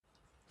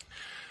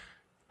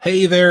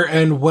Hey there,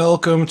 and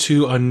welcome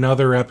to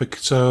another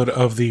episode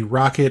of the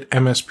Rocket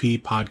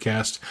MSP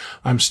podcast.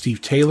 I'm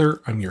Steve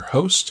Taylor. I'm your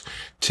host.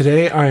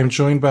 Today, I am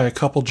joined by a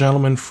couple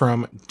gentlemen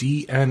from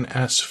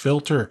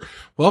DNSFilter.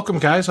 Welcome,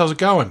 guys. How's it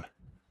going?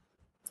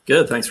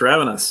 Good. Thanks for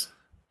having us.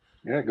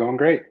 Yeah, going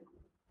great.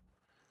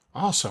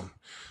 Awesome.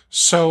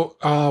 So,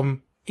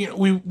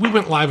 we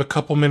went live a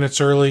couple minutes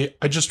early.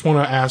 I just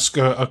want to ask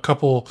a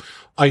couple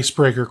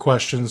icebreaker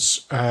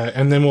questions,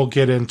 and then we'll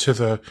get into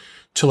the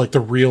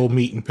real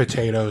meat and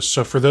potatoes.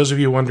 So for those of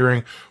you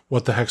wondering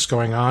what the heck's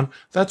going on,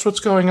 that's what's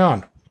going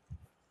on.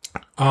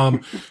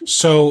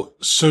 So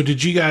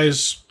did you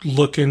guys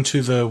look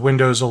into the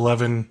Windows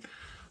 11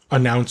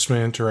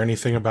 announcement or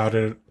anything about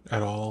it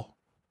at all?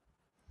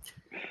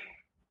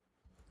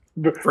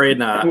 Afraid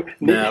not.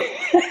 No.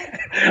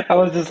 I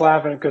was just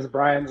laughing because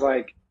Brian's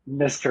like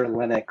Mr.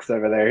 Linux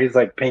over there. He's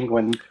like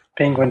penguin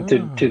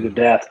to the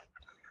death.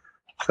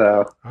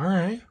 So all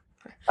right,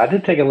 I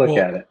did take a look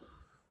at it.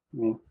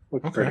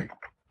 Looks okay. pretty.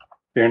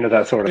 You're into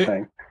that sort of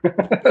thing.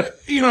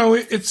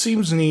 It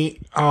seems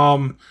neat.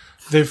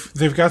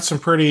 They've got some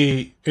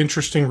pretty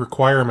interesting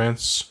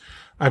requirements.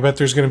 I bet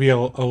there's going to be a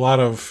lot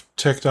of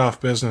ticked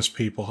off business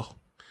people.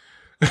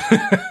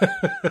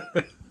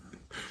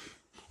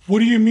 What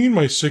do you mean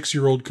my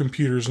 6-year-old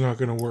computer's not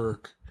going to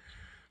work?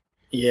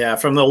 Yeah,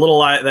 from the little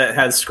eye that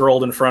has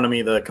scrolled in front of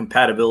me, the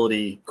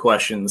compatibility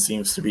question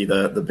seems to be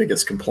the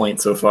biggest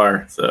complaint so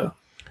far. So.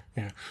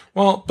 Yeah.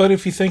 Well, but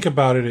if you think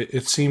about it,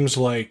 it seems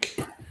like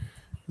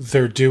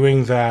they're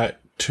doing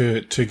that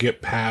to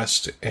get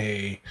past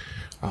a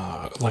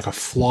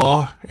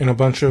flaw in a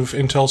bunch of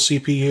Intel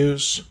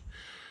CPUs.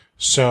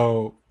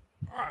 So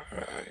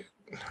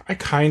I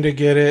kind of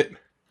get it.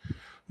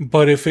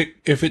 But if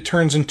it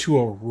turns into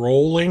a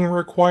rolling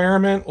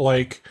requirement,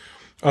 like,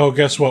 oh,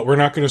 guess what? We're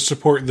not going to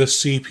support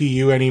this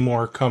CPU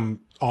anymore come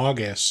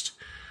August.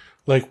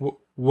 Like,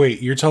 wait,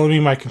 you're telling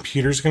me my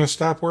computer's going to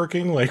stop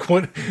working? Like,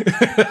 what?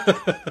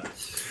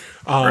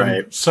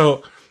 Right.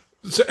 So,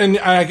 and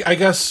I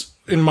guess,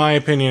 in my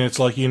opinion, it's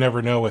like you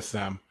never know with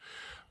them.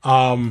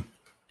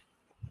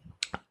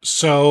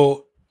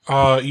 So,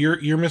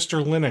 you're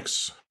Mr.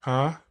 Linux,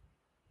 huh?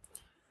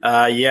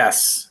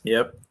 Yes.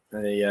 Yep.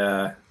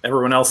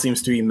 Everyone else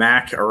seems to be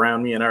Mac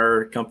around me in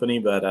our company,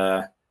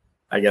 but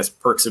I guess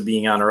perks of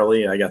being on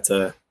early, I got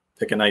to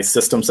pick a nice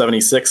System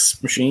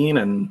 76 machine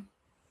and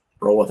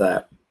roll with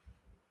that.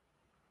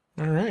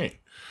 All right.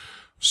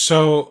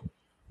 So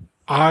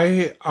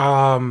I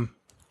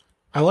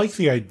like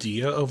the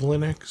idea of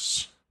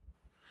Linux,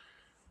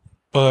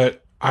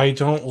 but I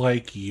don't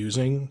like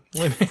using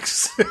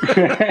Linux.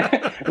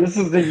 This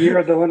is the year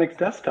of the Linux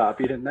desktop.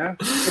 You didn't know?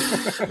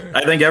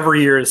 I think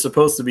every year is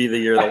supposed to be the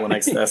year of the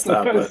Linux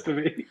desktop.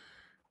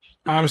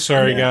 I'm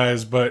sorry,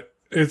 guys, but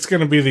it's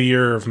going to be the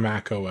year of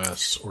Mac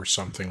OS or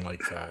something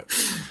like that.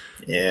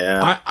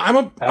 Yeah.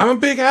 I'm a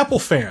big Apple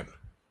fan.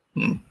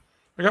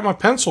 I got my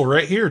pencil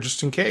right here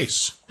just in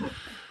case.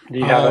 Do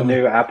you have a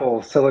new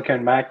Apple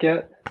Silicon Mac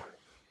yet?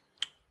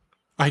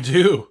 I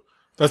do.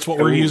 That's what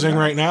we're using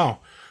right now.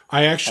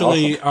 I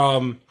actually,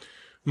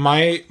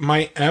 my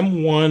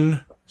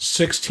M1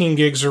 16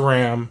 gigs of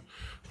RAM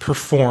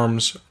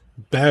performs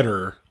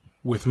better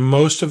with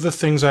most of the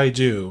things I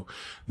do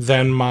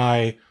than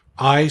my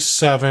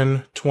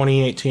i7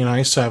 2018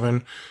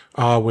 i7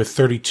 with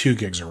 32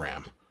 gigs of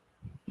RAM.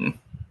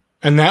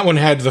 And that one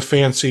had the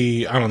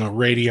fancy, I don't know,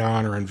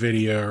 Radeon or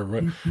NVIDIA or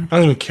what. I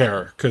don't even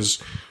care because,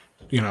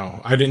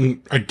 I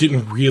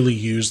didn't really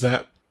use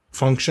that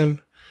function.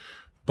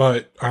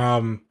 But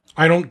I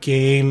don't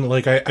game.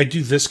 Like, I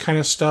do this kind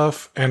of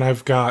stuff, and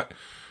I've got,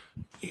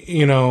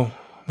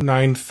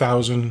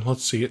 9,000.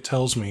 Let's see, it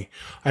tells me.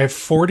 I have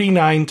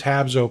 49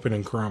 tabs open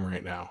in Chrome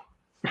right now.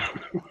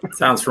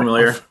 Sounds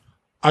familiar.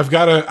 I've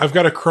got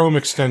a Chrome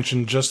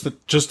extension just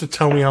to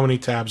tell me how many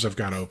tabs I've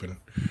got open.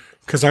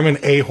 Because I'm an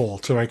a-hole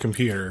to my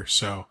computer,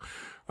 so.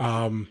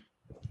 I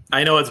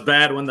know it's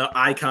bad when the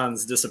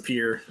icons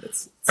disappear.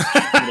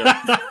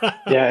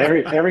 Yeah,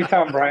 every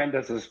time Brian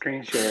does a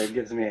screen share, it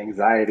gives me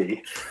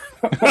anxiety.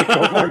 Like,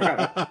 oh my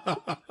God.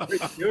 What are you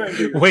doing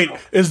to yourself? Wait,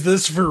 is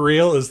this for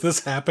real? Is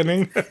this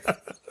happening?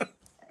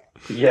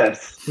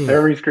 Yes,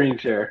 every screen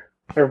share.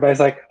 Everybody's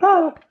like,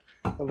 a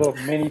little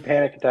mini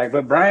panic attack.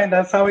 But Brian,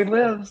 that's how he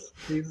lives.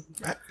 He's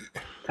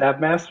tab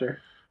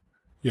master.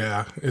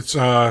 Yeah, it's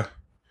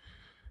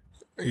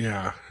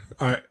yeah.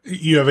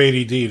 You have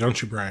ADD,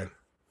 don't you, Brian?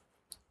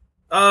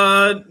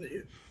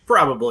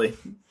 Probably.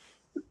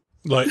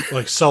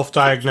 Like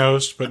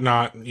self-diagnosed, but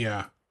not.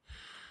 Yeah.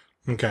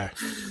 Okay.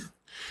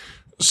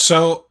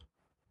 So,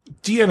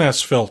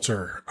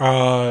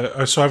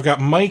 DNSFilter. So I've got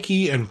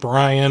Mikey and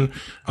Brian.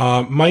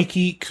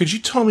 Mikey, could you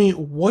tell me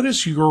what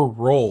is your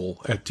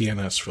role at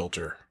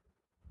DNSFilter?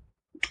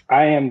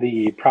 I am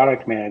the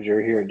product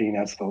manager here at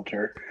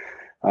DNSFilter.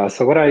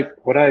 So what I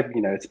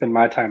it's been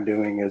my time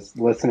doing is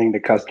listening to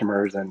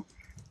customers and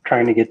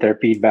trying to get their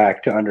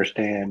feedback to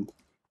understand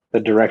the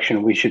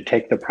direction we should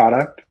take the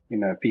product,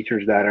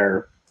 features that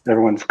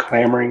everyone's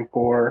clamoring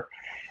for,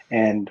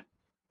 and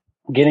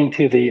getting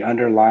to the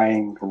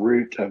underlying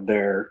root of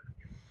their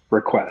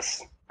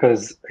requests.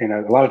 Because, a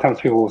lot of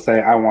times people will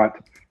say, I want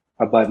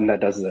a button that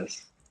does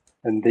this.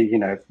 And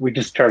we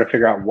just try to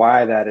figure out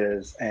why that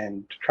is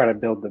and try to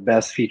build the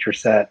best feature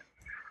set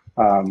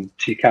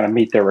to kind of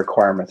meet their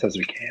requirements as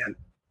we can.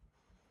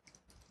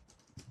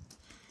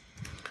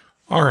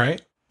 All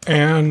right.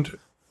 And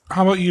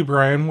how about you,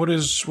 Brian? What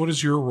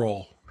is your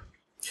role?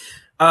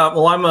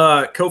 Well, I'm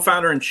a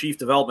co-founder and chief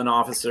development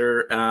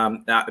officer.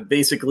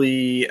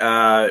 Basically,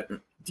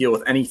 deal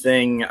with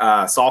anything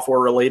software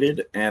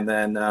related, and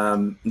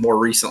then more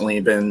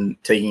recently been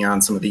taking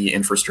on some of the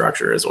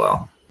infrastructure as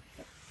well.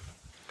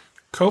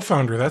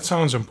 Co-founder, that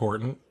sounds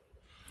important.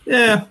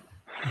 Yeah.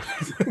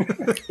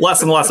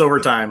 Less and less over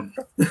time.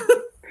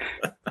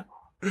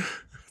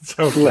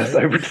 Okay. Less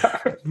over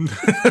time.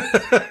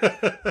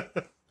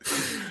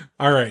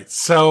 All right.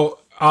 So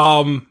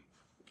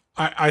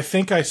I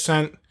think I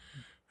sent,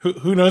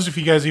 who knows if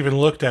you guys even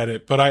looked at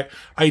it, but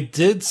I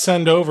did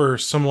send over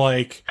some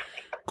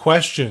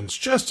questions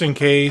just in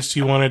case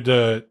you wanted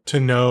to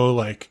know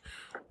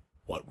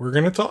what we're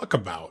going to talk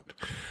about.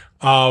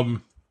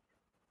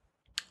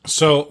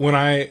 So when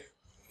I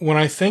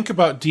think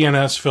about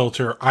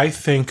DNSFilter, I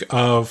think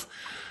of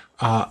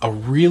a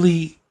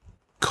really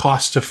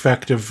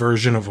cost-effective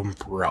version of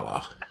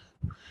Umbrella.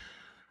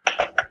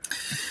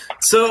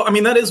 So,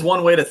 that is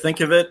one way to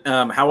think of it.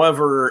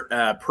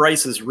 However,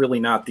 price is really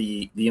not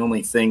the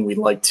only thing we'd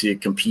like to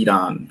compete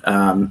on.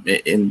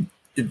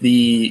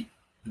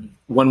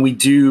 When we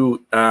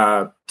do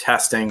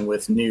testing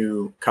with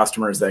new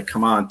customers that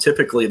come on,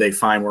 typically they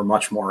find we're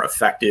much more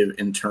effective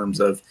in terms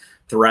of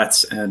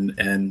threats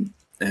and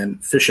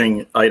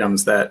phishing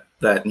items that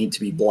need to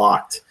be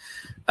blocked.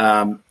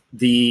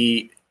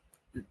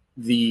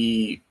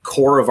 The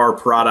core of our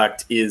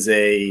product is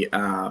a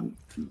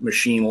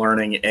machine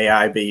learning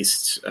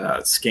AI-based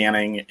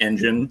scanning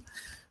engine,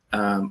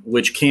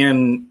 which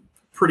can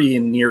pretty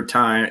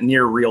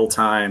near real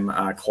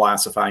time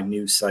classify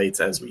new sites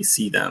as we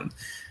see them,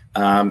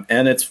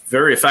 and it's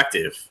very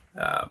effective.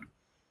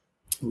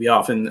 We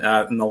often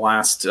in the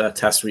last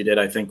test we did,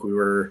 I think we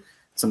were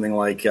something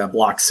like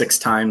blocked 6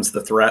 times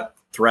the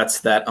threats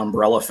that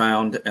Umbrella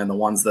found, and the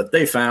ones that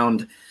they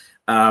found,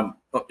 a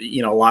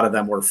lot of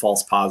them were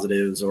false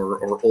positives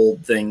or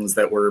old things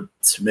that were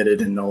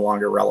submitted and no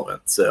longer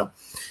relevant. So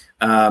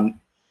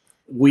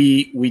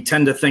we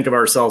tend to think of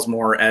ourselves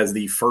more as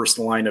the first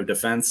line of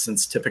defense,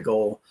 since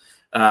DNS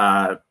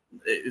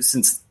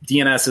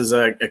is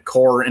a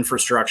core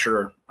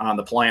infrastructure on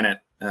the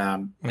planet,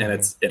 and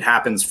it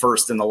happens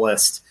first in the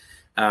list.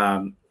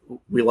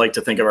 We like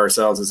to think of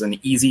ourselves as an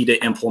easy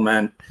to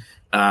implement,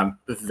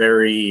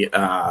 very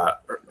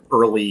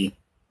early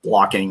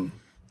blocking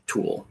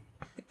tool.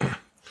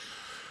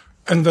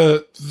 And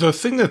the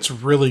thing that's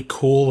really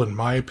cool, in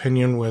my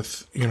opinion,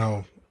 with,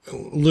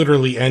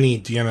 literally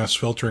any DNS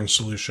filtering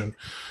solution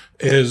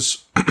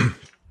is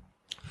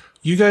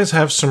you guys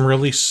have some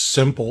really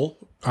simple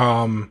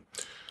kind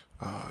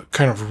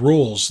of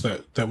rules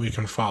that we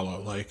can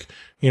follow.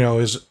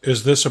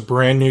 Is this a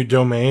brand new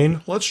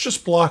domain? Let's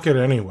just block it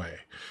anyway.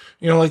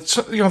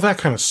 That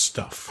kind of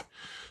stuff.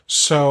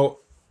 So,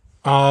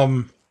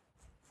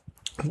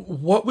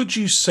 what would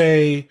you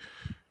say?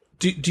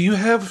 Do you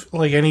have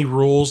any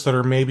rules that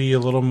are maybe a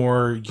little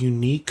more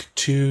unique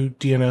to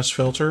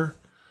DNSFilter?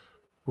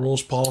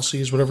 Rules,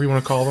 policies, whatever you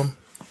want to call them?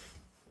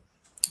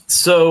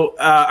 So,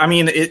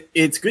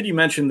 it's good you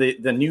mentioned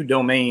the new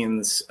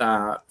domains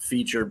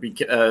feature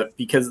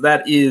because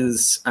that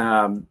is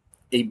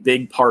a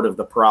big part of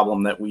the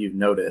problem that we've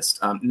noticed.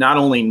 Not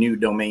only new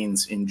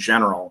domains in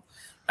general,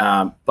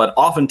 but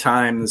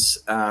oftentimes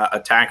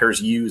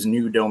attackers use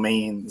new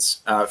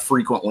domains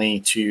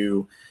frequently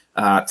to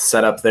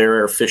set up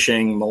their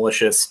phishing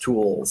malicious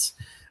tools.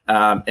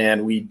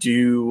 And we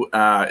do,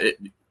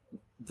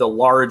 the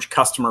large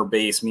customer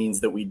base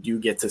means that we do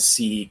get to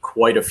see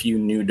quite a few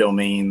new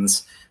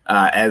domains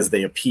as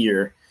they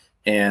appear.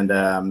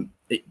 And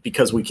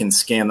because we can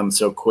scan them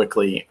so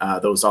quickly,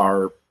 those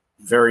are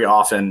very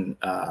often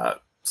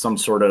some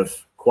sort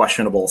of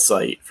questionable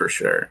site for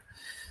sure.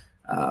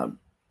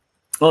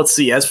 Let's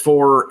see. As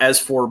for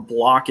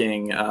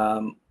blocking,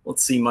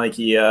 let's see,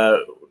 Mikey.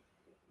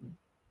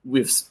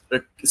 We have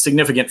a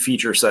significant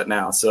feature set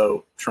now,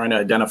 so trying to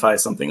identify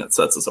something that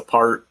sets us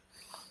apart.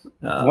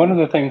 One of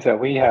the things that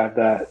we have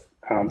that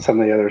some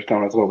of the others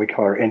don't is what we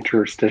call our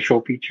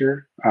interstitial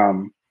feature.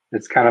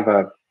 It's kind of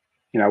a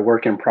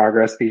work in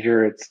progress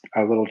feature. It's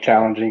a little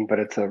challenging, but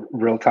it's a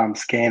real time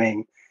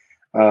scanning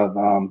of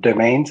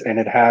domains, and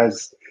it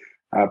has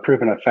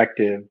proven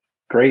effective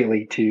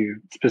greatly to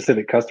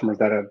specific customers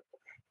that have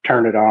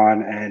turned it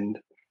on and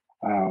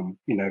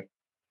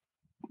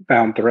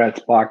found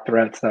blocked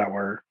threats that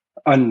were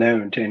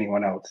unknown to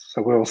anyone else.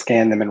 So we'll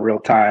scan them in real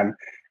time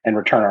and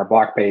return our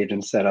block page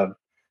instead of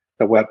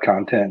the web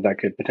content that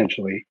could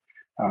potentially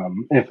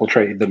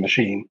infiltrate the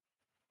machine.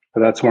 So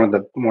that's one of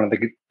the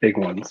big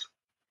ones.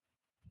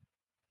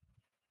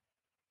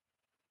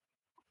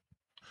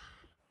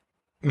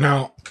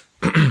 Now,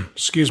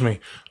 excuse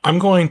me. I'm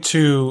going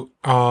to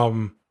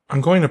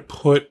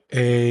put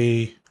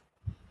a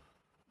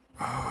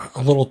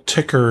a little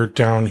ticker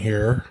down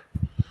here.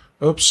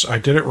 Oops, I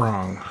did it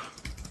wrong.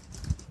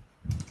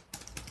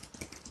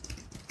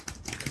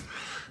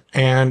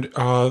 And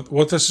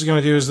what this is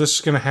going to do is this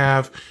is going to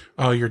have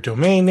your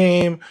domain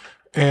name.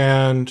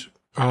 And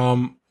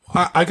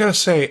I got to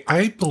say,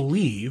 I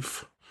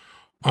believe,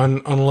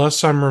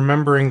 unless I'm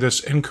remembering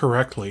this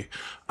incorrectly,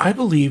 I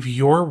believe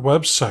your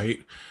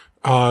website,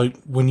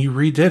 when you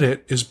redid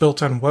it, is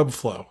built on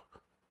Webflow.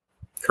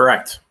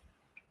 Correct.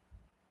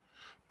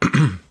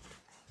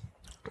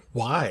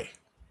 Why?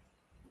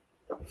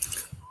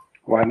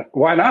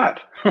 Why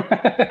not?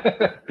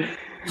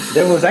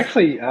 There was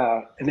actually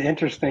an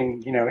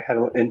interesting, we had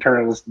an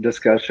internal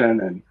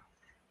discussion, and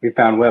we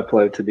found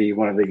Webflow to be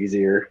one of the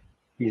easier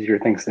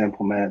things to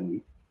implement,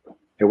 and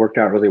it worked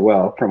out really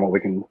well from what we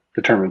can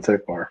determine so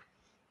far.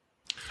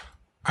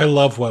 I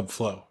love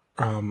Webflow.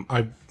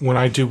 When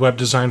I do web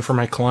design for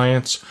my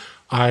clients,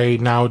 I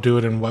now do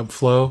it in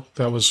Webflow.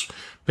 That was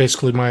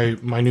basically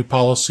my new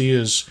policy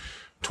is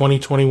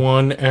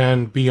 2021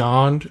 and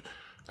beyond.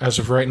 As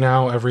of right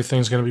now,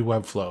 everything's going to be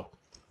Webflow.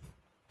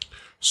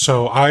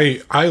 So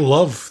I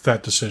love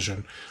that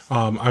decision.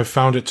 I've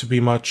found it to be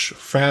much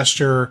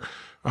faster,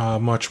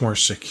 much more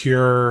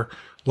secure.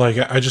 Like,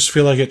 I just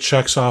feel like it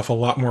checks off a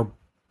lot more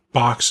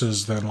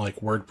boxes than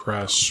like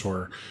WordPress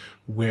or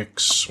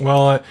Wix.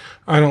 Well,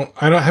 I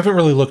haven't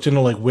really looked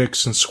into like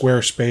Wix and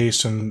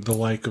Squarespace and the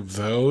like of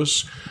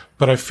those,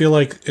 but I feel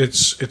like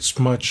it's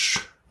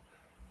much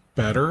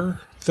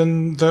better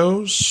than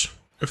those,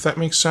 if that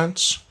makes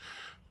sense.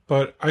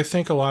 But I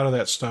think a lot of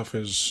that stuff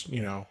is,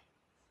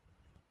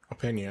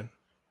 opinion.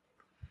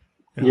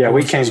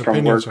 We came from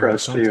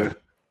WordPress too.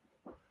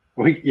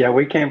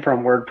 We came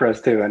from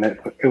WordPress too, and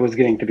it was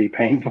getting to be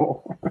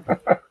painful.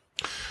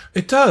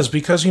 It does,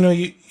 because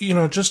you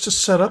just to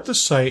set up the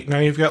site, now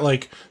you've got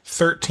like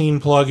 13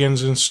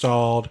 plugins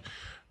installed,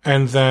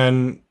 and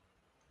then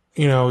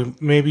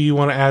maybe you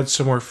want to add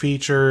some more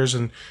features,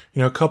 and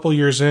a couple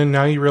years in,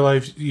 now you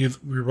realize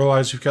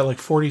you've got like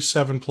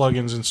 47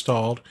 plugins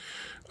installed,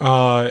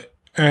 and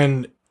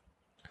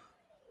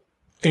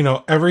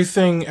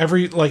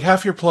like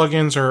half your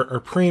plugins are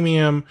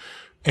premium,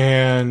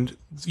 and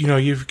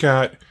you've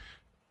got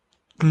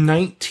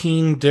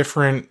 19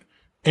 different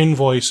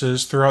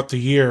invoices throughout the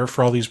year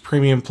for all these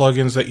premium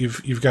plugins that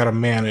you've got to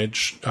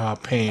manage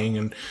paying,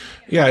 and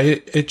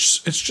it's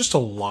just a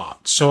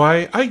lot. So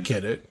I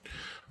get it.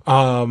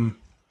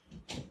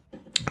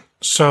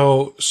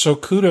 So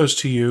kudos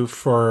to you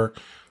for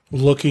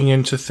looking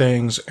into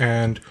things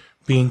and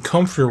being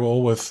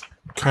comfortable with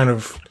kind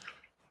of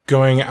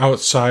going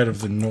outside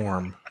of the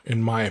norm,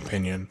 in my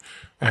opinion,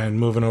 and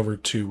moving over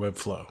to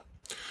Webflow.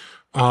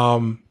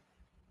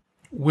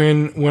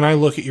 When I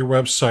look at your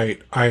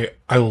website,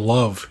 I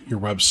love your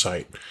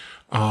website.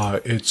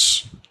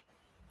 It's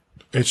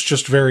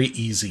just very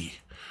easy.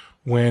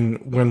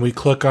 When we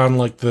click on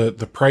like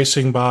the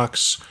pricing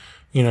box,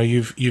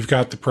 you've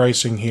got the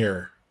pricing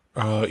here.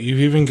 You've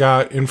even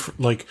got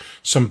like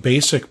some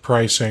basic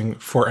pricing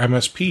for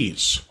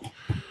MSPs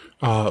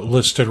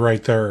listed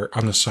right there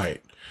on the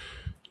site.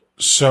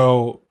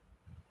 So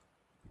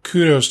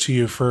kudos to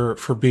you for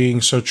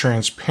being so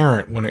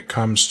transparent when it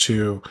comes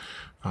to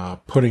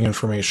putting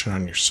information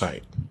on your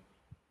site.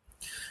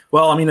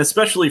 Well, I mean,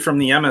 especially from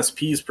the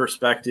MSP's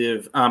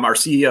perspective, our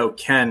CEO,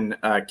 Ken,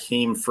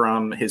 came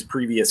from his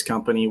previous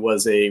company,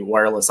 was a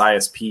wireless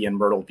ISP in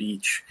Myrtle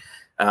Beach.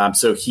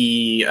 So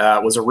he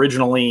was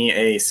originally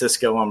a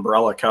Cisco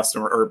umbrella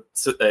customer, or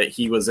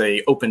he was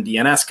a Open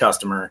DNS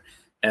customer,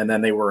 and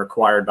then they were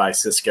acquired by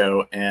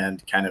Cisco,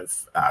 and kind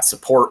of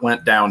support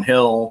went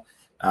downhill.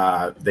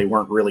 They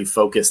weren't really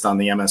focused on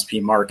the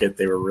MSP market.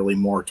 They were really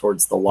more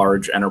towards the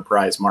large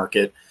enterprise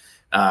market.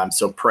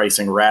 So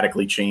pricing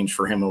radically changed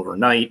for him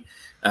overnight.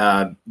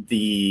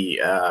 The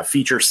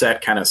feature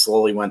set kind of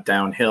slowly went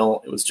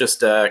downhill. It was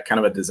just kind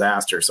of a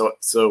disaster.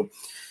 So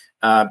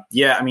I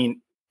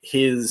mean,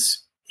 his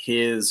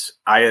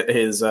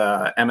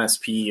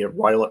MSP,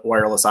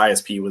 wireless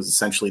ISP, was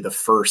essentially the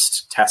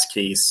first test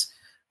case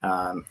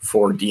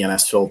for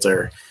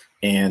DNSFilter,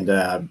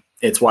 and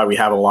it's why we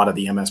have a lot of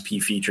the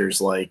MSP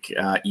features, like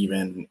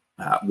even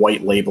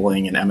white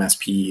labeling and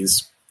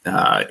MSPs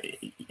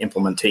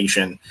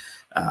implementation,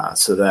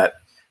 so that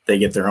they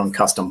get their own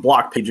custom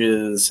block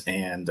pages,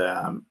 and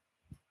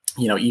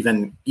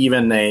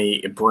even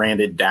a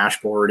branded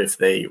dashboard. If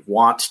they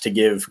want to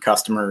give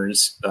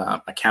customers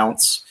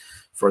accounts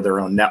for their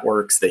own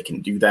networks, they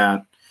can do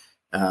that.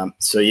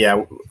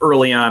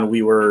 Early on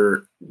we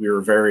were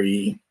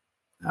very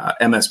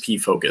MSP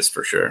focused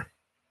for sure.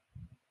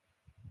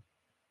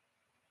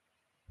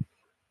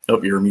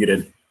 Oh, you're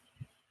muted.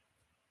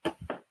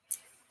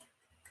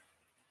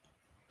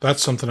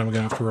 That's something I'm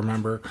gonna have to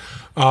remember.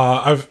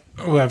 I've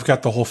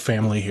got the whole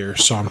family here,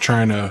 so I'm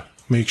trying to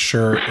make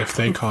sure if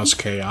they cause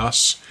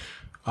chaos,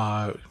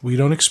 we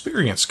don't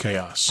experience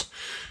chaos.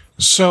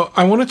 So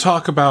I want to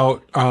talk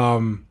about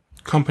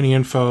company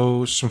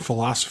info, some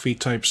philosophy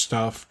type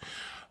stuff.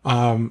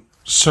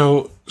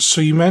 So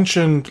you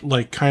mentioned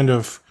like kind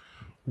of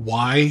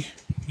why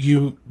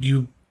you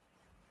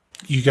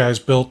you guys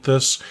built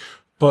this,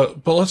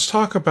 but let's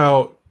talk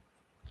about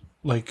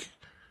like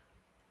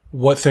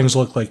what things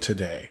look like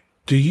today.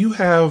 Do you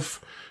have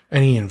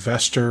any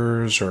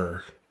investors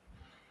or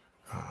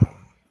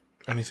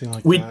anything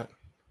like that?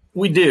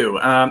 We do.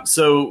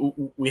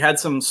 So we had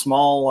some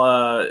small,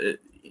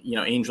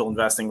 angel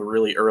investing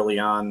really early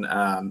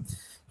on.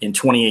 In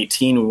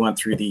 2018, we went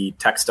through the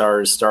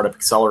Techstars Startup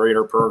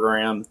Accelerator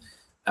program,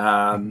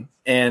 and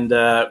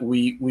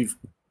we've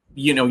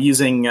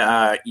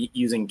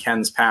using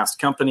Ken's past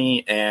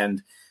company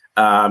and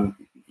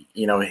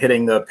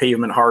hitting the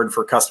pavement hard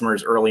for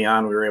customers early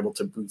on. We were able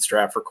to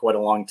bootstrap for quite a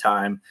long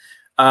time.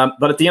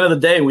 But at the end of the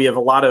day, we have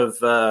a lot of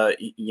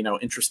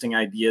interesting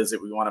ideas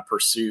that we want to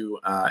pursue,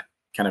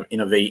 kind of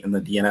innovate in the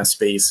DNS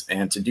space.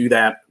 And to do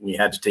that, we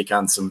had to take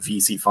on some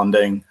VC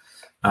funding.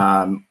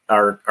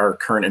 Our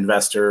current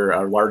investor,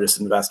 our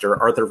largest investor,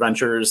 Arthur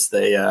Ventures,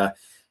 they've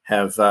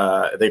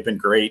been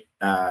great.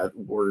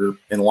 We're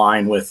in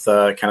line with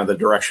kind of the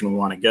direction we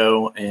want to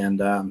go.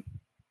 And I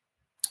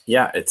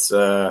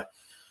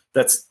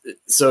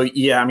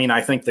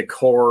think the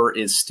core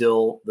is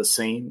still the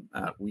same.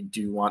 We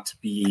do want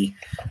to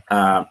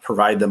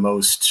provide the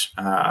most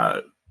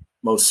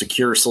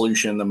secure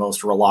solution, the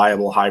most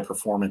reliable, high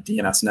performant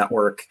DNS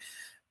network.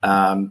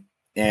 The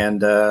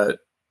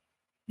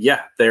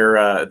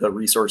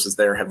resources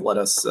there have let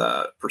us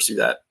pursue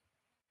that.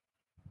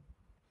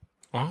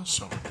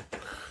 Awesome.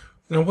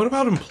 Now, what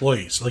about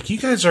employees? Like,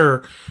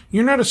 you're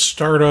not a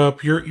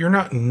startup. You're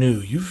not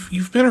new.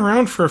 You've been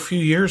around for a few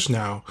years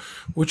now,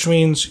 which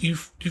means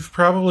you've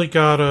probably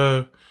got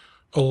a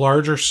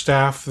larger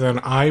staff than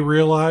I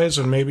realize,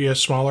 and maybe a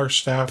smaller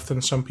staff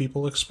than some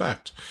people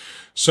expect.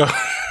 So,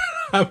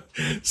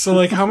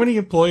 like, how many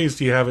employees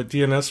do you have at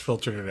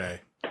DNSFilter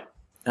today?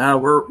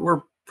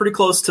 We're pretty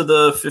close to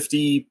the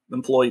 50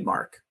 employee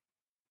mark.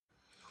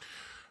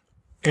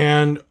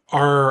 And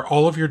are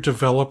all of your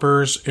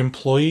developers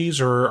employees,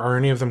 or are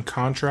any of them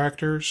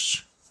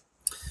contractors?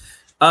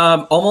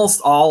 Almost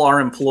all are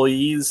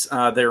employees.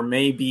 There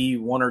may be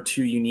one or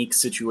two unique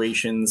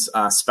situations,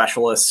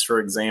 specialists, for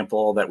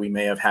example, that we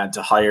may have had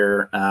to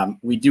hire.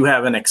 We do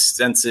have an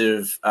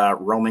extensive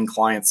roaming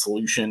client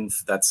solution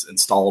that's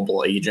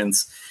installable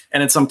agents.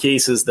 And in some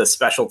cases, the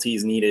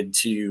specialties needed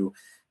to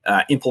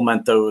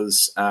implement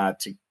those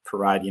to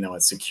provide, a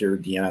secure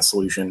DNS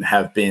solution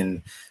have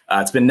been,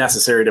 it's been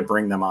necessary to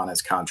bring them on as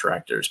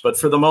contractors. But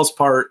for the most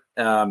part,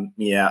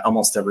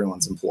 almost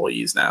everyone's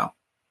employees now.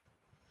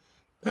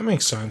 That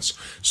makes sense.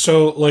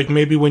 So, like,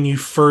 maybe when you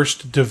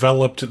first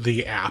developed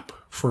the app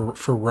for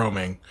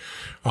roaming,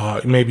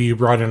 maybe you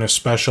brought in a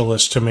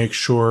specialist to make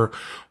sure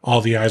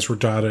all the I's were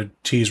dotted,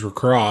 T's were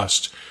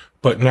crossed.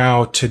 But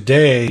now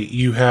today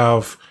you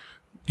have,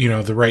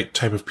 the right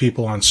type of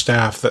people on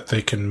staff that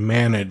they can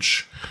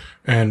manage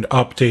and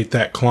update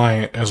that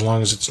client as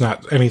long as it's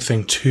not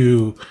anything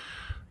too,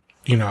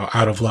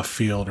 out of left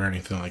field or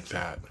anything like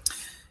that.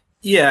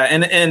 Yeah.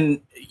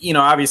 And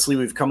obviously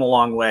we've come a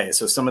long way.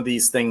 So some of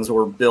these things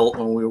were built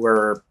when we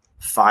were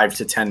 5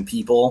 to 10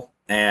 people,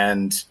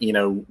 and,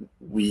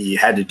 we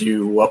had to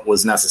do what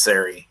was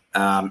necessary.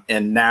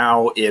 And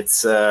now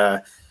it's,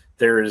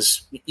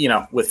 there's,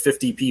 with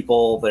 50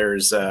 people,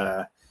 there's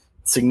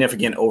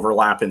significant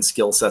overlap in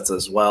skill sets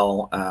as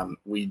well.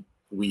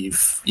 We've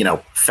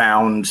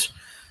found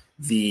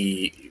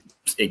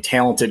a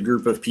talented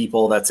group of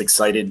people that's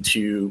excited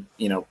to,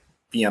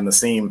 be on the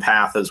same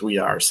path as we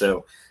are.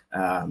 So,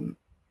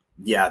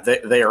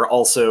 they are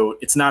also,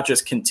 it's not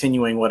just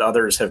continuing what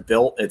others have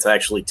built, it's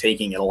actually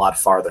taking it a lot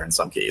farther in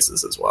some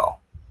cases as well.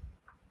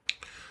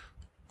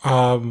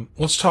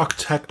 Let's talk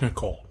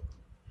technical.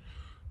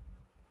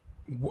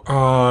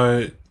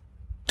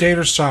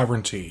 Data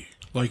sovereignty.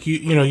 Like,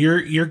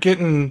 you're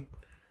getting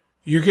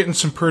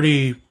some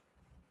pretty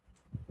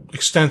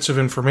extensive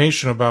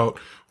information about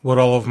what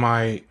all of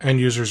my end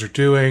users are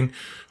doing.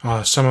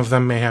 Some of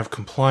them may have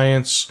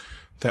compliance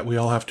that we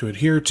all have to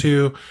adhere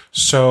to.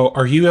 So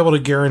are you able to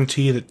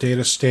guarantee that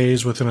data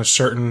stays within a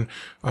certain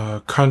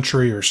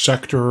country or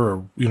sector,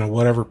 or,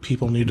 whatever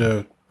people need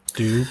to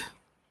do?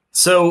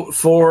 So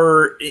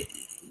for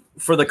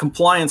the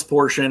compliance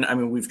portion, I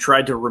mean, we've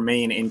tried to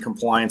remain in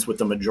compliance with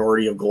the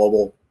majority of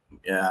global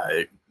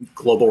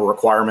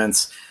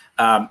requirements.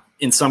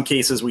 In some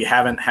cases, we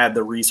haven't had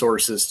the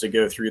resources to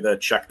go through the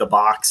check the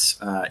box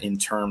in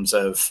terms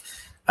of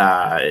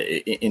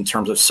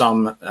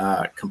some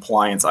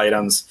compliance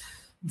items.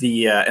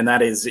 And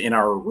that is in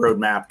our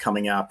roadmap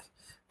coming up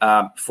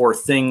for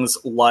things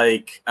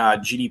like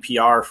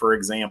GDPR, for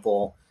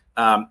example.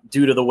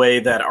 Due to the way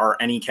that our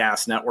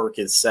Anycast network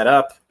is set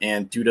up,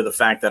 and due to the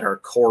fact that our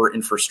core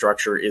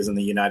infrastructure is in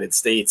the United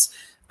States,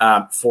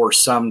 for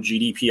some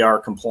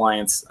GDPR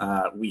compliance,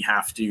 we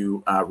have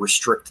to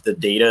restrict the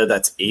data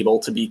that's able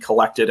to be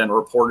collected and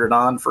reported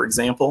on, for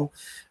example.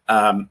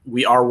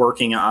 We are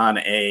working on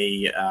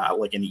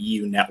an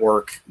EU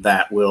network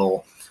that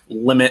will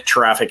limit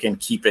traffic and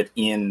keep it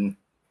in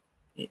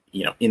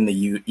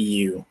the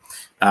EU,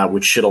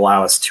 which should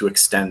allow us to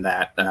extend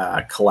that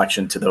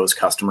collection to those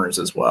customers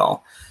as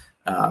well.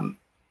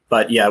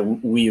 but yeah,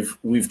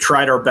 we've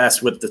tried our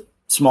best with the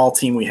small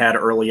team we had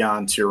early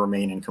on to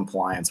remain in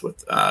compliance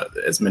with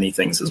as many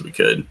things as we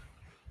could.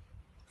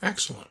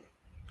 Excellent.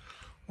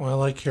 Well, I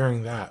like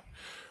hearing that.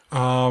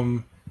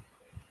 2FA,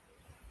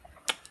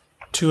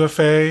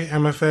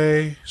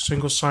 MFA,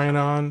 single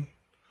sign-on.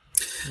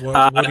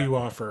 What do you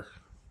offer?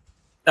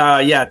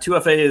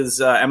 2FA is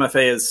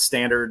MFA is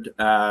standard,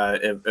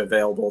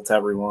 available to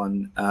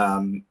everyone,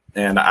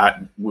 and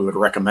we would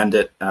recommend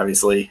it,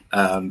 obviously.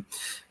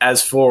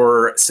 As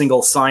for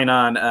single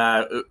sign-on,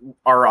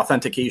 our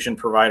authentication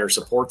provider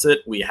supports it.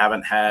 We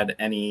haven't had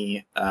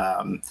any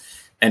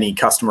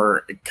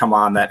customer come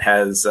on that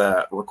has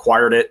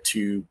required it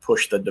to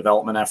push the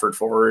development effort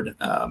forward.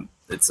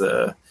 It's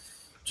we're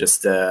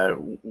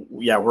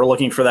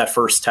looking for that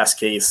first test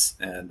case,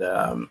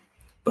 and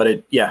but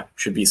it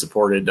should be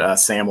supported.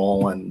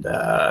 SAML and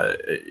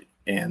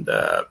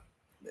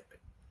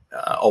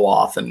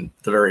OAuth and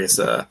the various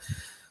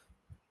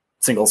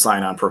single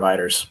sign-on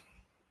providers.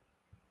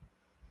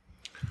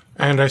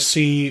 And I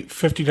see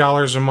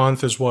 $50 a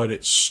month is what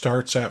it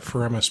starts at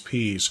for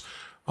MSPs.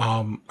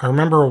 I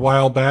remember a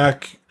while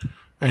back,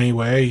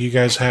 anyway, you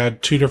guys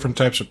had two different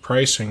types of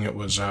pricing. It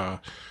was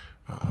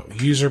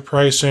user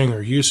pricing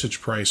or usage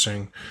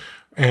pricing.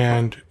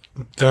 And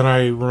then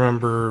I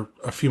remember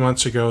a few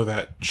months ago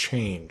that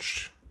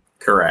changed.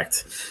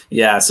 Correct.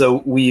 Yeah.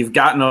 So we've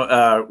gotten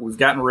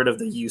rid of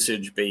the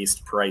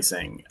usage-based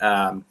pricing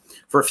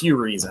for a few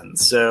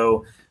reasons.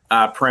 So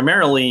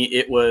primarily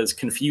it was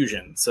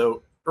confusion.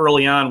 So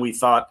early on we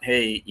thought,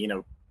 hey,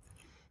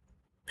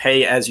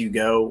 pay as you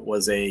go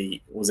was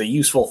a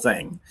useful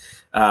thing,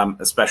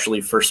 especially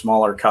for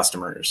smaller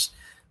customers.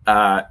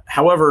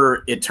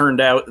 However, it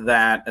turned out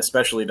that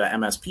especially the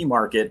MSP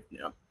market,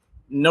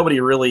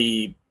 nobody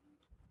really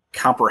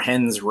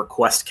comprehends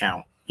request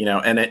count,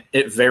 and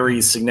it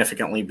varies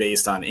significantly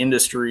based on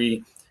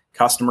industry,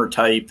 customer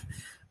type.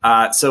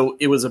 So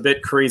it was a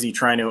bit crazy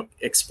trying to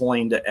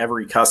explain to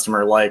every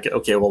customer, like,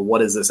 okay, well, what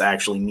does this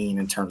actually mean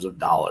in terms of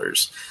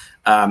dollars?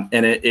 And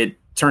it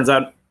turns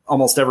out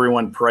almost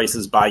everyone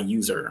prices by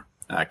user.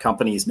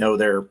 Companies know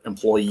their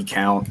employee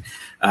count.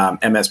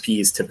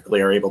 MSPs typically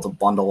are able to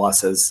bundle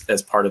us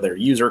as part of their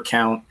user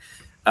count.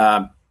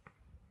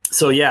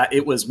 So yeah,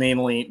 it was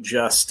mainly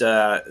just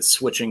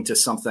switching to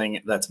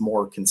something that's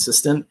more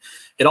consistent.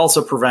 It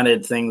also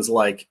prevented things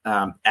like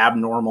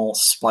abnormal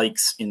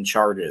spikes in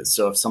charges.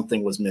 So if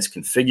something was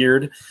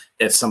misconfigured,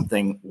 if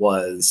something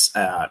was,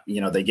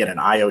 they get an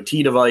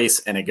IoT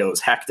device and it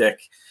goes hectic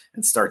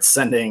and starts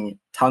sending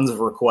tons of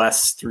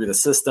requests through the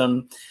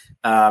system,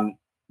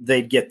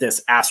 they'd get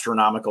this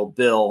astronomical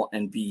bill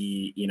and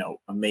be,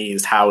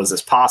 amazed, how is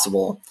this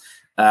possible?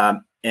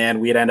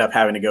 And we'd end up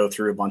having to go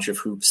through a bunch of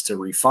hoops to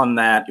refund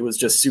that. It was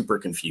just super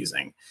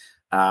confusing.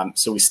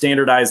 So we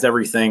standardized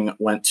everything,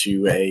 went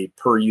to a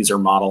per user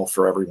model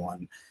for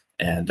everyone.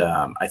 And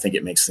I think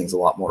it makes things a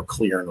lot more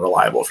clear and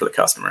reliable for the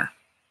customer.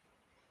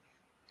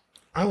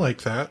 I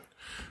like that.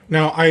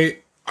 Now,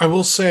 I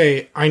will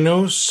say, I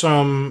know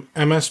some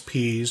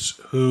MSPs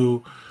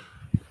who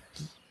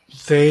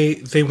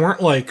they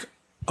weren't like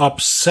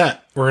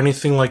upset or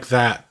anything like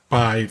that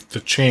by the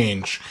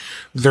change.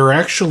 They're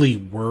actually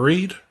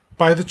worried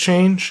by the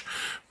change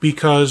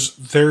because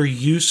their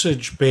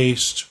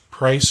usage-based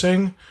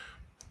pricing,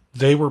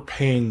 they were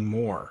paying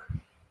more.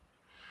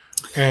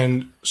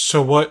 And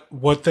so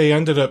what they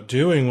ended up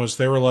doing was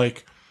they were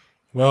like,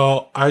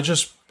 well, I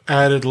just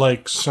added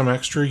like some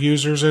extra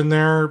users in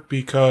there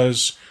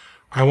because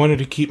I wanted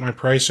to keep my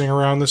pricing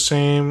around the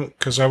same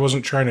because I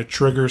wasn't trying to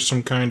trigger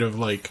some kind of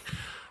like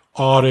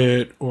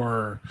audit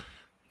or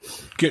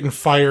getting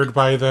fired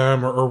by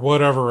them or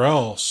whatever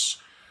else.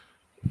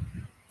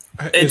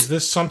 Is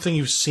this something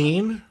you've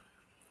seen?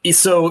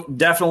 So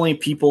definitely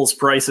people's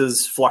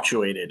prices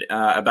fluctuated.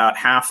 About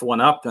half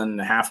went up and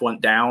half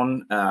went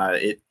down.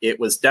 It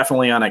was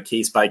definitely on a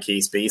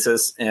case-by-case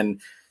basis.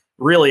 And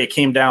really, it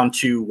came down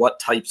to what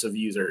types of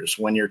users.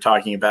 When you're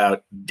talking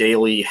about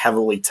daily,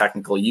 heavily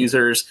technical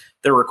users,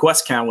 their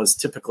request count was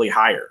typically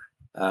higher.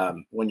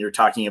 When you're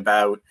talking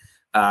about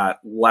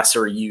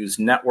lesser used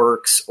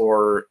networks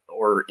or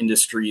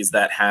industries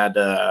that had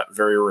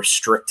very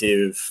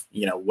restrictive,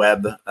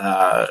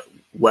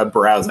 web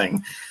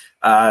browsing.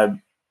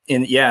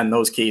 In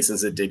those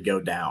cases, it did go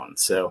down.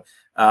 So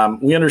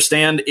we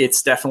understand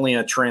it's definitely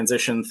a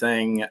transition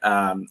thing.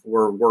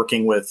 We're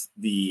working with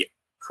the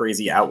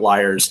crazy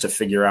outliers to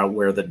figure out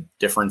where the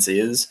difference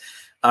is.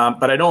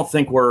 But I don't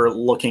think we're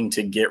looking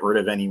to get rid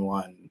of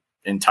anyone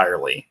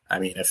entirely. I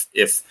mean, if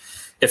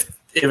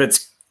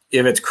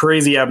it's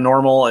crazy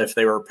abnormal, if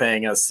they were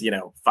paying us,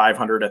 $500,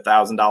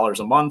 $1,000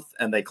 a month,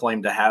 and they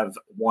claim to have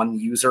one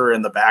user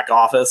in the back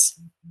office,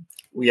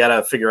 we got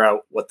to figure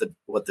out what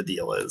the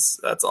deal is.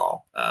 That's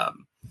all.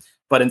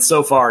 But in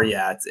so far,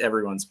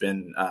 everyone's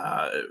been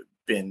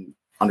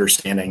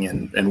understanding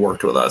and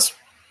worked with us.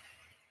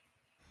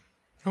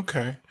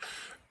 Okay,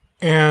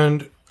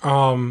 and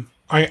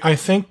I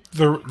think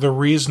the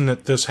reason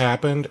that this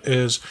happened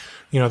is,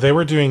 they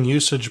were doing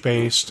usage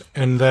based,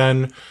 and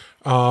then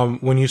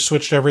when you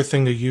switched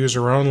everything to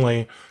user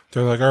only,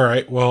 they're like, all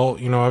right, well,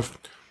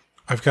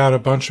 I've got a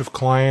bunch of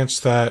clients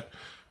that,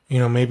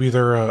 maybe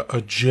they're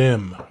a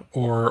gym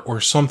or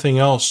something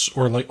else,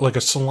 or like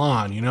a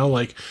salon,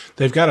 like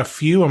they've got a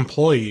few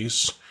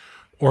employees,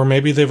 or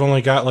maybe they've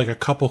only got like a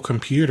couple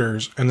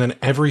computers, and then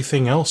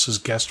everything else is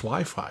guest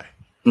Wi-Fi.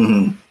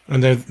 Mm-hmm.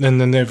 And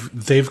then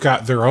they've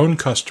got their own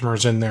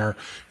customers in there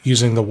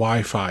using the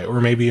Wi-Fi, or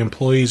maybe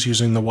employees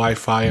using the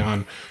Wi-Fi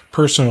on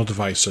personal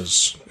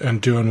devices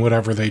and doing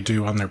whatever they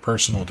do on their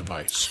personal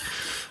device.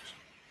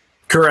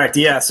 Correct.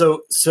 Yeah.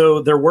 So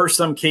there were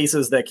some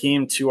cases that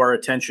came to our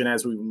attention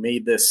as we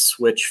made this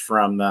switch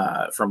from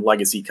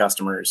legacy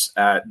customers.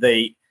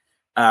 The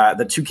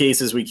two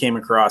cases we came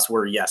across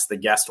were, yes, the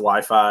guest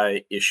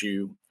Wi-Fi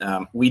issue.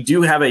 We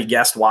do have a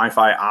guest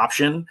Wi-Fi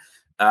option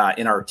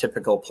in our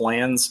typical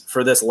plans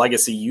for this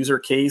legacy user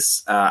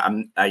case.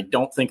 I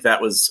don't think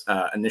that was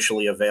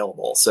initially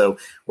available. So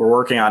we're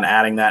working on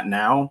adding that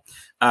now.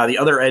 The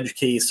other edge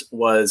case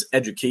was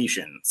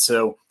education.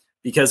 So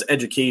because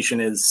education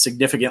is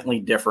significantly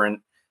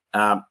different,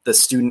 the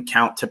student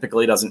count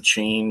typically doesn't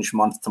change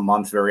month to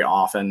month very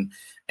often.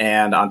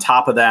 And on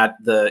top of that,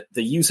 the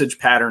usage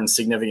pattern is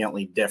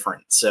significantly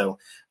different. So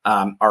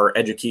our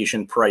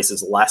education price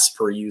is less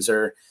per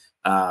user.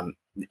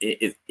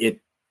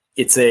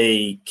 It's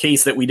a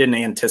case that we didn't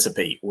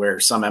anticipate, where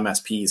some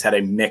MSPs had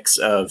a mix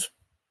of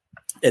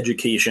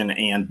education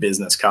and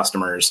business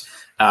customers,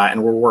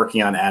 and we're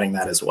working on adding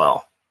that as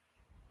well.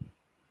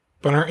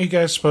 But aren't you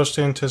guys supposed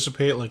to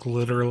anticipate like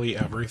literally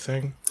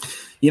everything?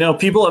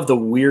 People have the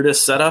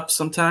weirdest setups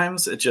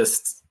sometimes. It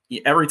just,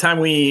 every time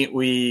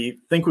we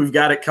think we've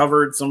got it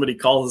covered, somebody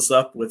calls us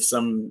up with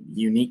some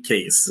unique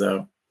case.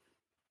 So.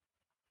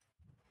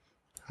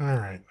 All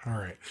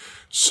right.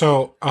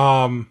 So,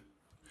 I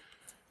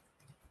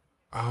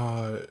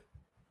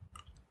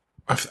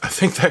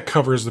think that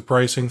covers the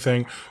pricing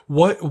thing.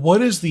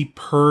 What is the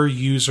per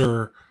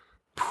user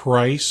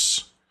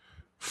price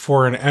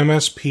for an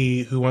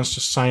MSP who wants to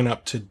sign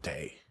up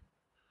today?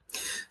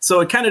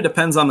 So it kind of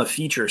depends on the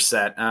feature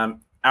set.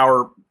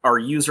 Our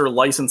user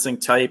licensing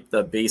type,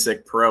 the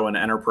basic, pro, and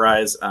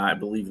enterprise, I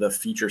believe the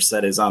feature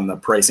set is on the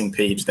pricing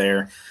page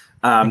there.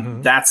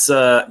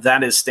 That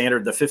is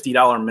standard. The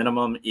 $50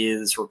 minimum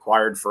is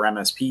required for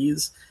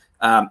MSPs.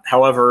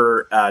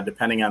 However,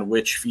 depending on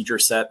which feature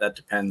set, that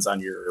depends on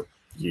your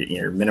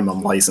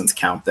minimum license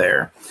count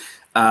there.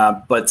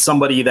 But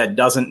somebody that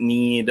doesn't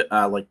need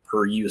like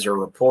per user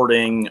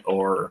reporting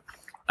or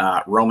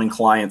roaming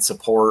client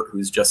support,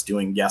 who's just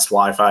doing guest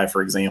Wi-Fi,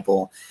 for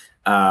example,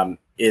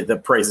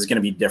 the price is going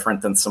to be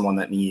different than someone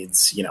that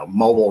needs,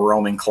 mobile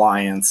roaming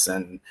clients.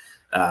 And,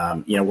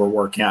 we're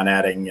working on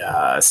adding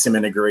SIM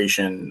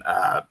integration.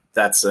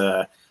 That's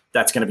going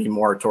to be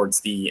more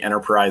towards the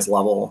enterprise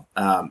level.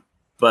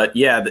 But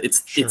yeah,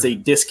 it's a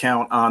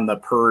discount on the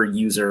per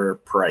user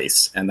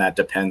price, and that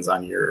depends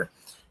on your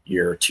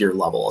tier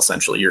level,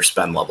 essentially your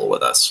spend level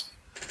with us.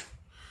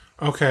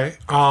 Okay.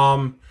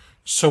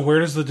 So where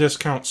does the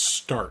discount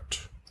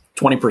start?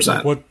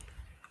 20%. What?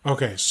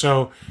 Okay.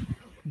 So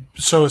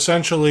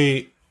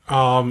essentially,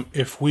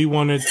 if we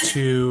wanted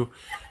to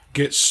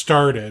get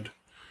started,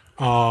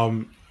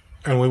 and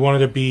we wanted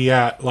to be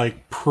at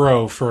like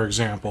Pro, for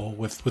example,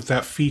 with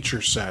that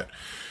feature set,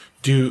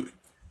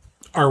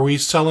 are we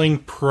selling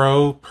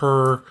Pro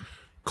per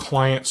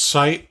client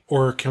site,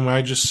 or can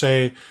I just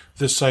say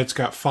this site's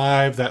got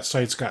 5, that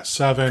site's got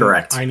 7?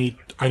 Correct. I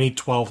need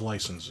 12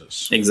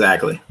 licenses.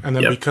 Exactly. And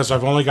then because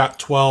I've only got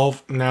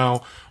 12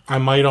 now, I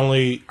might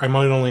only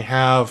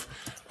have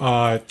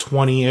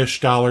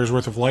 $20-ish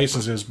worth of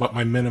licenses, but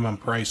my minimum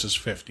price is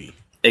 $50.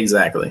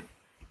 Exactly.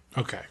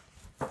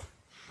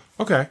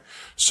 Okay.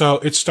 So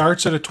it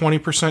starts at a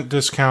 20%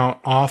 discount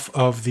off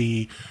of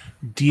the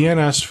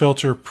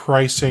DNSFilter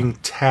pricing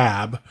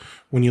tab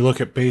when you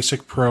look at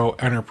Basic, Pro,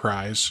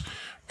 Enterprise.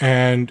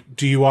 And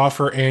do you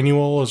offer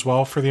annual as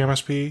well for the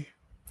MSP?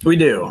 We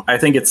do. I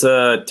think it's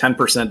a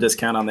 10%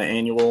 discount on the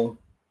annual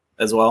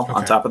as well,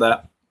 on top of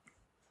that.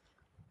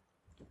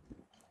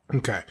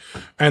 Okay.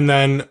 And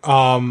then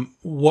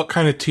what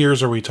kind of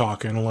tiers are we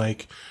talking?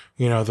 Like,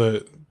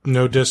 the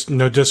no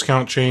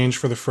discount change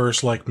for the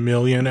first like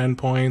million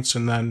endpoints,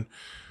 and then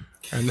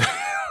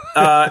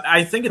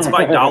I think it's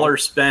by dollar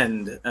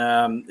spend.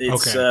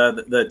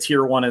 The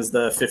tier 1 is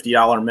the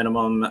 $50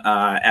 minimum.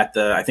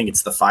 I think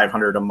it's the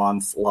 $500 a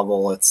month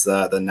level. It's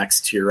the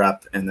next tier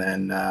up, and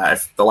then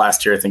the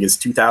last tier I think is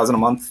 $2,000 a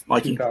month,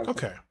 Mikey.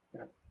 Okay.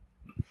 Yeah.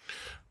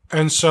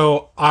 And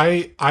so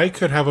I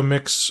could have a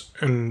mix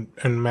and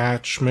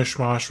match,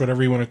 mishmash,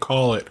 whatever you want to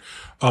call it,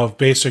 of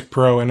Basic,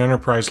 Pro, and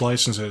Enterprise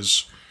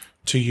licenses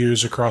to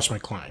use across my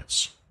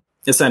clients.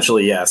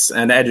 Essentially, yes,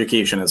 and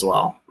education as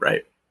well,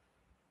 right?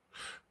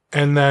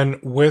 And then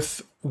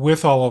with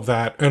all of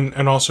that,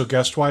 and also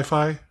guest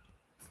Wi-Fi?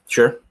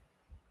 Sure.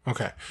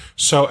 Okay.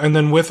 So, and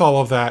then with all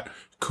of that,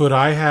 could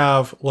I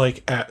have,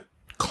 like, at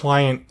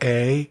client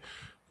A,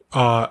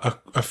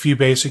 a few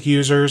basic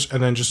users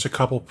and then just a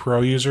couple pro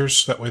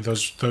users? That way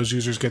those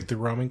users get the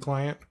roaming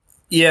client?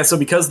 Yeah, so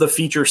because the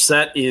feature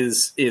set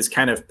is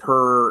kind of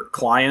per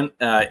client,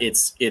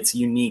 it's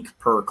unique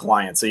per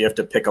client. So you have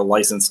to pick a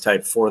license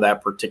type for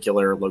that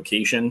particular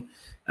location.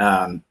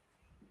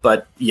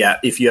 But yeah,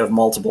 if you have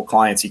multiple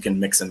clients, you can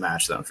mix and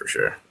match them for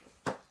sure.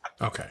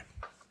 Okay.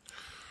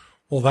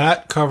 Well,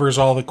 that covers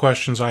all the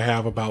questions I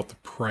have about the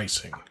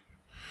pricing.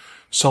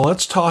 So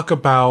let's talk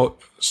about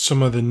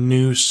some of the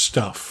new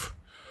stuff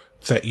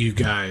that you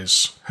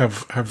guys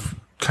have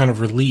kind of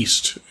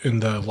released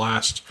in the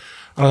last,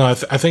 I don't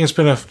know, I think it's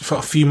been a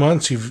few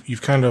months.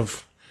 You've kind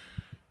of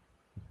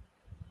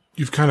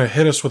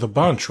hit us with a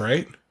bunch,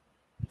 right?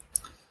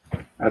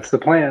 That's the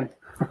plan.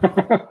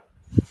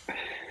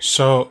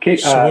 So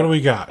what do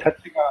we got?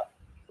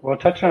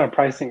 Touching on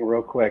pricing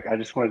real quick, I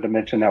just wanted to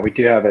mention that we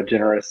do have a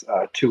generous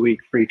 2-week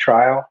free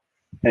trial.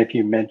 And if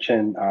you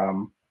mention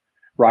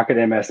Rocket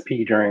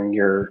MSP during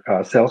your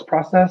sales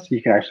process,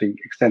 you can actually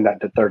extend that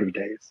to 30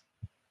 days.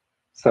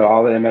 So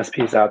all the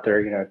MSPs out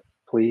there,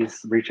 please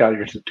reach out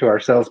to our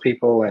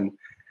salespeople and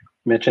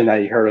mention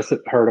that you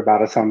heard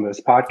about us on this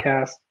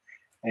podcast,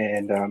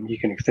 and you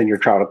can extend your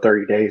trial to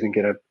 30 days and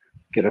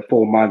get a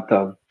full month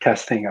of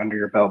testing under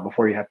your belt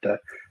before you have to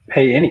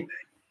pay anything.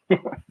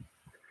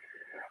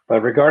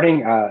 But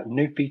regarding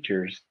new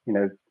features,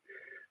 the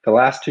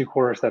last 2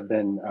 quarters have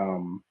been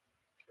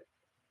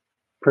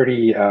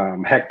pretty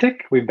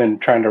hectic. We've been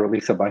trying to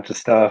release a bunch of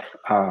stuff.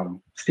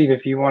 Steve,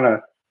 if you want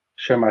to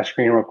show my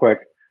screen real quick,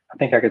 I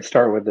think I could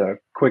start with a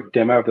quick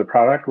demo of the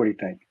product. What do you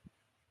think?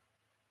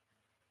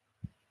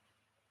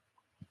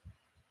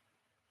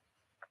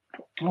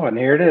 Oh, and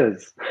here it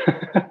is.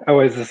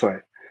 Always this way.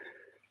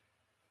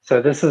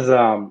 So this is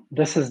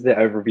the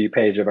overview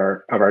page of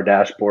our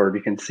dashboard.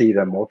 You can see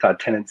the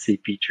multi-tenancy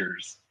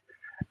features.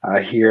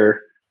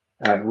 Here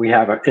we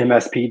have an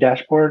MSP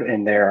dashboard,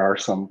 and there are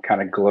some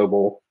kind of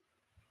global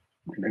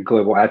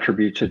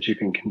attributes that you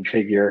can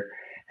configure.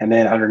 And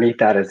then underneath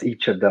that is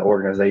each of the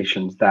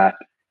organizations that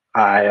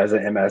I, as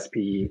an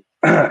MSP,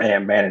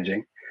 am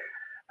managing.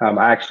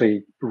 I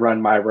actually run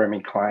my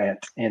roaming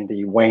client in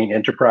the Wayne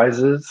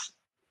Enterprises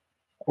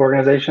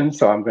organization,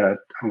 so I'm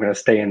gonna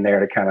stay in there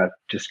to kind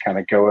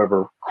of go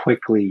over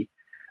quickly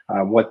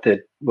what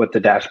the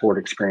dashboard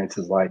experience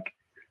is like.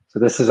 So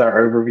this is our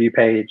overview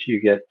page. You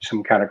get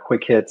some kind of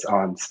quick hits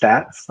on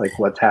stats, like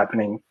what's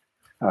happening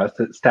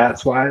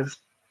stats wise,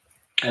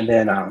 and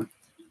then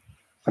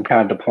some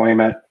kind of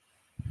deployment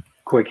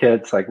quick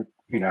hits, like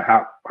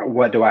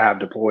what do I have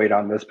deployed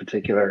on this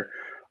particular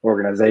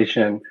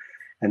organization,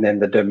 and then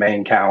the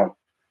domain count,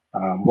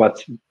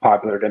 what's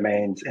popular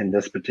domains in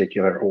this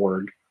particular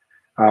org.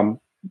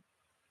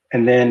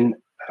 And then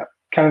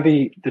kind of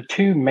the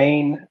 2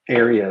 main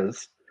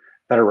areas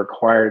that are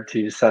required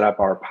to set up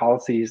our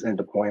policies and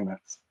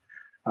deployments.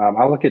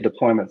 I'll look at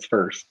deployments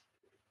first.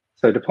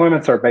 So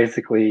deployments are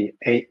basically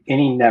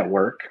any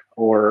network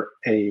or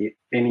any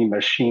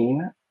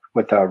machine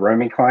with a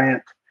roaming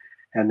client.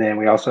 And then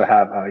we also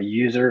have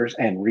users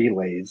and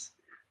relays.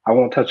 I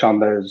won't touch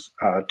on those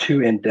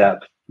too in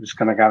depth. I'm just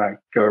going to kind of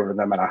go over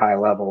them at a high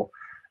level.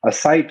 A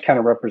site kind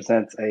of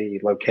represents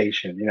a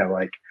location,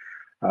 like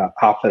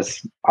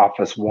Office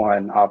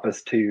 1,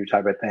 Office 2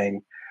 type of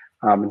thing.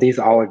 These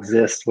all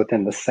exist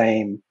within the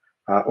same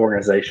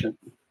organization.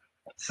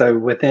 So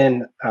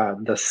within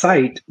the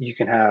site, you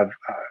can have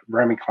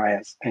roaming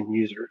clients and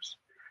users.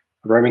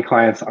 Roaming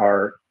clients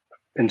are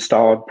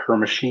installed per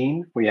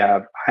machine. We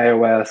have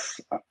iOS,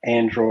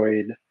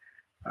 Android,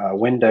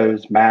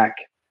 Windows, Mac.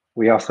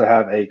 We also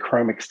have a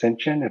Chrome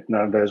extension. If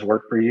none of those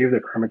work for you,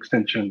 the Chrome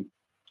extension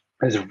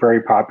is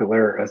very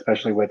popular,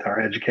 especially with our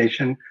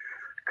education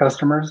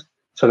customers.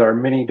 So there are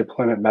many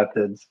deployment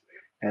methods,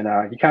 and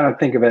you kind of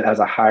think of it as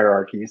a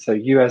hierarchy. So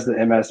you as the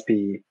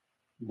MSP,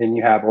 then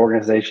you have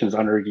organizations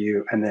under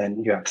you, and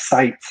then you have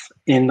sites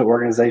in the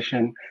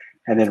organization,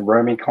 and then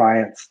roaming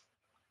clients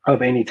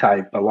of any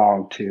type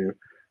belong to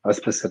a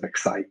specific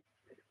site.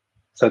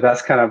 So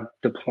that's kind of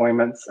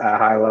deployments at a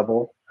high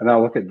level. And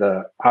I'll look at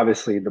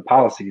obviously the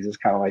policies is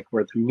kind of like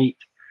where the meat,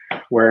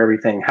 where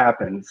everything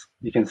happens.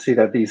 You can see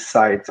that these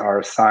sites are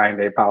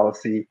assigned a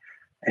policy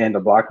and a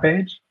block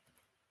page.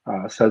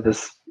 So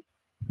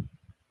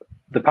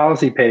the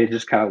policy page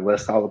just kind of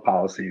lists all the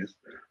policies.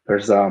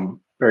 There's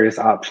various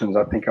options.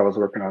 I think I was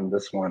working on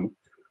this one.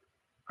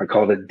 I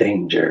called it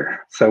danger.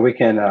 So we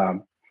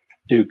can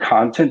do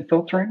content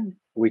filtering.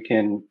 We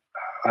can,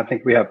 I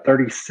think we have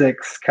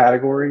 36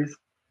 categories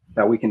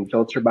that we can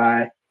filter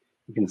by.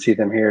 You can see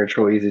them here. It's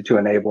really easy to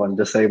enable and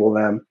disable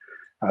them.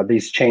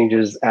 These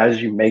changes,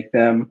 as you make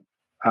them,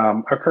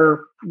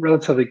 occur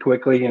relatively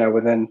quickly,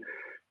 within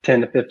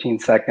 10 to 15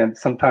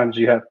 seconds. Sometimes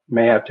you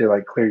may have to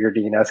like clear your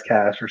DNS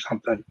cache or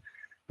something,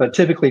 but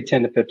typically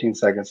 10 to 15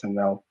 seconds and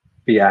they'll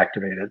be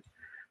activated.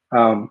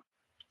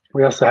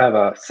 We also have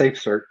a safe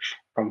search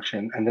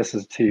function, and this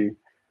is to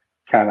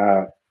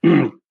kind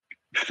of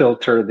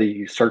filter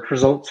the search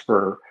results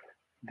for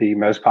the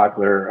most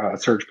popular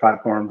search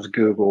platforms,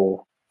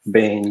 Google,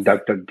 Bing,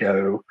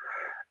 DuckDuckGo,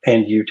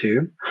 and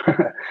YouTube.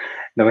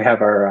 Then we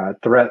have our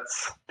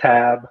threats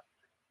tab,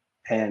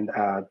 and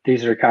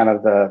these are kind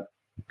of the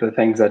the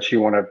things that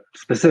you want to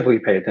specifically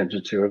pay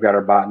attention to. We've got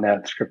our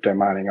botnets, crypto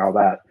mining, all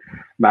that,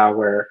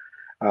 malware.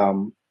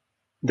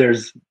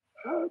 There's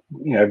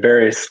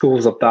various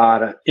schools of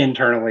thought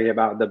internally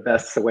about the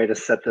best way to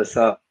set this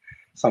up.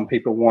 Some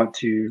people want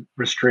to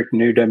restrict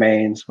new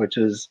domains, which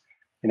is,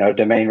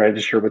 domain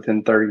register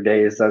within 30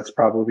 days. That's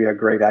probably a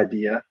great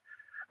idea.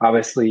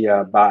 Obviously,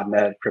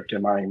 botnet, crypto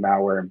mining,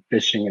 malware, and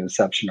phishing and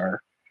deception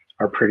are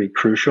pretty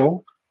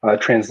crucial.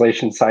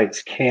 Translation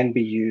sites can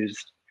be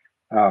used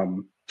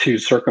to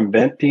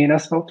circumvent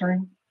DNS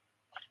filtering.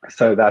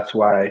 So that's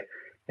why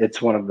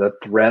it's one of the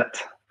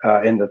threat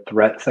in the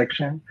threat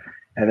section.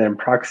 And then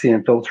proxy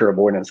and filter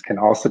avoidance can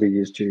also be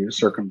used to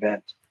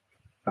circumvent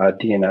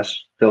DNS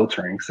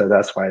filtering. So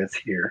that's why it's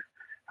here.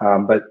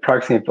 But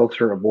proxy and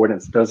filter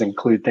avoidance does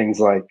include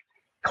things like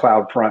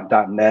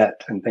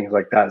cloudfront.net and things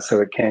like that. So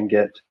it can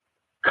get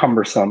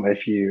cumbersome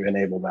if you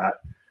enable that.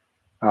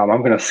 I'm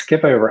going to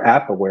skip over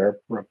app aware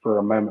for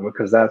a moment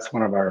because that's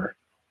one of our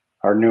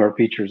newer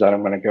features that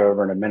I'm going to go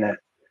over in a minute.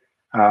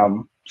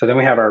 So then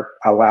we have our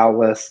allow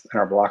list and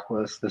our block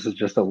list. This is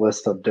just a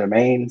list of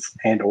domains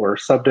and or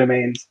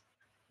subdomains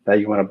that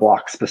you want to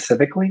block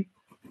specifically.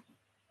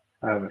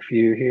 I have a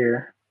few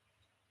here.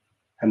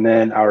 And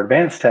then our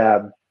advanced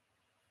tab,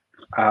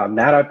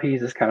 NAT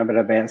IPs is kind of an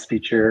advanced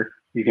feature.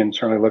 You can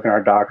certainly look in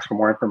our docs for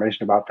more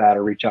information about that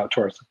or reach out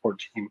to our support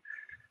team.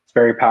 It's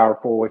very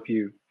powerful. If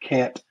you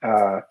cannot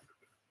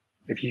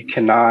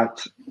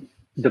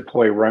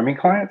deploy roaming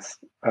clients,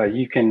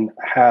 you can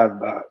have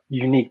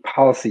unique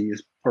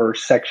policies for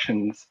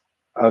sections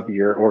of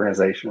your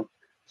organization.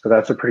 So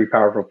that's a pretty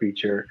powerful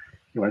feature.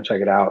 You want to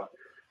check it out.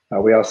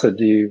 We also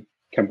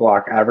can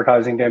block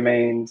advertising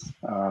domains,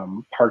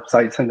 park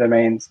sites and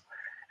domains,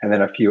 and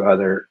then a few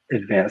other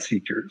advanced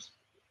features.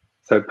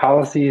 So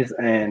policies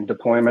and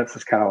deployments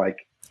is kind of like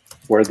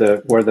where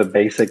the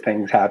basic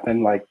things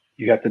happen. Like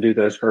you have to do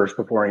those first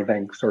before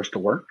anything starts to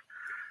work.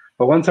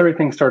 But once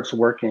everything starts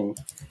working,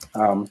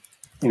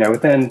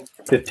 within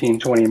 15,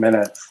 20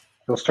 minutes,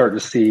 you'll start to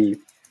see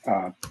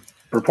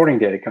reporting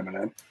data coming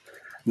in.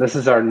 This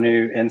is our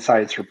new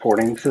insights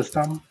reporting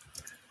system.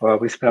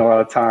 We spent a lot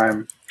of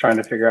time trying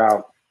to figure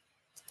out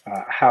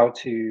how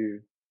to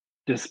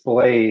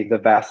display the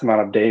vast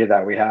amount of data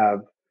that we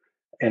have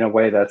in a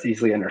way that's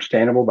easily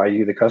understandable by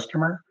you, the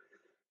customer.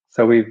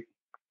 So we've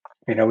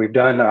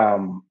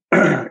done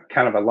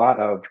kind of a lot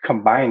of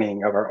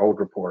combining of our old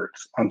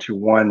reports onto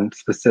one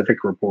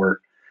specific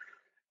report.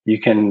 You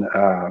can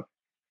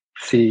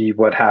see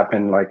what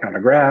happened like on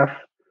a graph.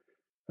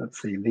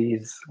 Let's see,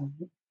 these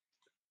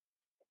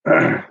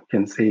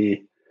can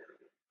see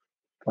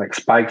like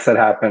spikes that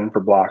happen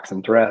for blocks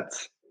and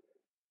threats.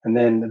 And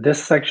then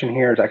this section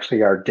here is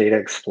actually our Data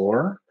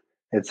Explorer.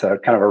 It's a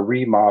kind of a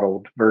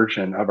remodeled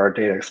version of our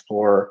Data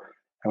Explorer.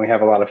 And we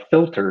have a lot of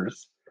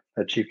filters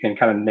that you can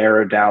kind of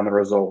narrow down the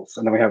results.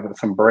 And then we have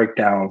some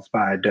breakdowns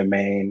by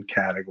domain,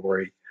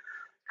 category,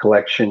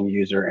 collection,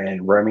 user,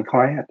 and roaming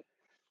client.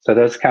 So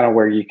that's kind of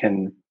where you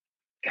can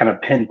kind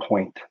of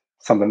pinpoint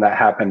something that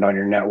happened on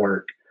your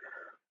network.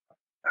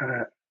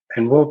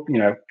 And we'll,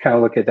 kind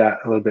of look at that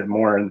a little bit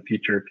more in the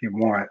future if you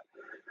want.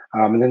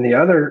 And then the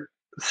other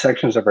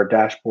sections of our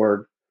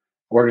dashboard,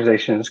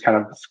 organizations, kind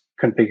of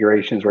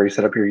configurations where you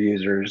set up your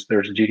users.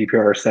 There's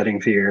GDPR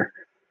settings here.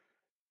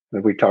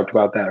 We talked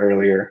about that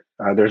earlier.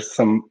 There's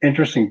some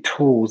interesting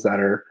tools that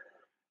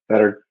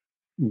are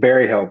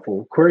very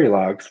helpful. Query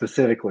log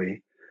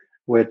specifically,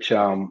 which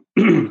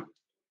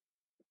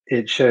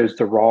it shows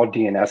the raw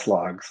DNS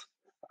logs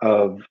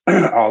of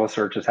all the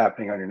searches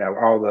happening on your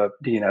network, all the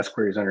DNS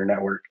queries on your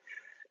network.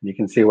 You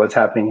can see what's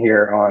happening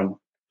here on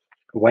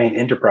Wayne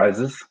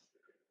Enterprises.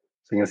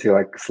 So you can see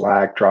like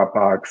Slack,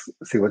 Dropbox,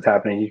 see what's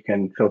happening. You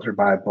can filter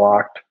by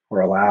blocked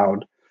or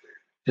allowed,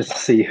 just to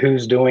see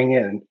who's doing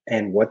it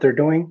and what they're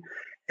doing.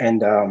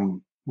 And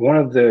one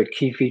of the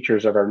key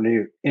features of our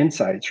new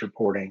insights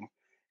reporting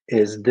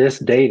is this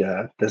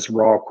data, this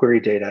raw query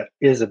data,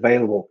 is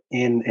available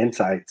in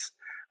insights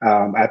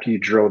after you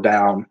drill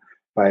down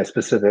by a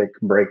specific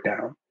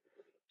breakdown.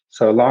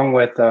 So along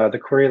with the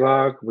query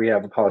log, we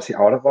have a policy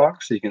audit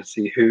log, so you can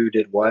see who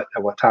did what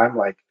at what time.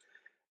 Like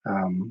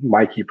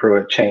Mikey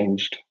Pruitt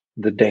changed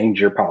the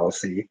danger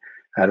policy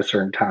at a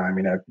certain time.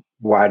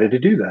 Why did he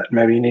do that?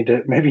 Maybe you need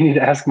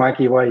to ask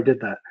Mikey why he did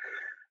that.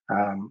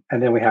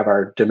 And then we have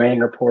our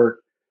domain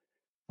report.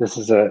 This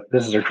is a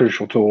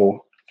crucial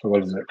tool. So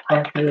what is it?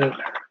 Rocket.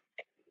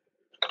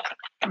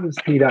 This is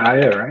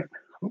P.io, right?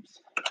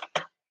 Oops.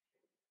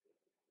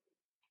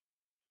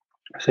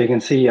 So you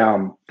can see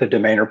the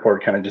domain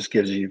report kind of just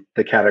gives you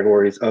the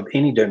categories of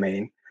any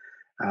domain.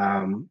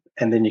 And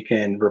then you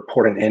can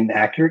report an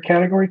inaccurate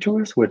category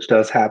to us, which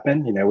does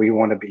happen. We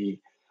want to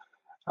be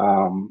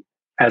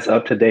as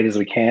up to date as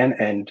we can,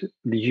 and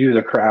you,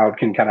 the crowd,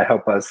 can kind of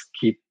help us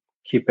keep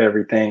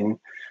everything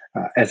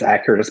as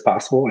accurate as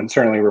possible, and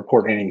certainly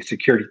report any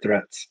security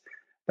threats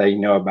that you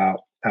know about.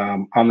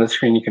 On the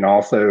screen, you can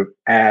also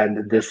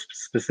add this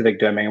specific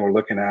domain we're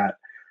looking at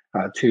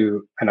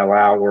to an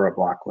allow or a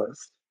block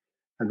list.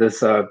 And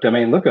this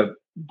domain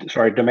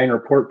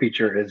report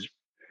feature is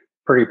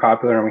pretty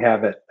popular, and we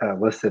have it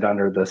listed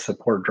under the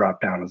support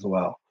dropdown as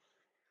well.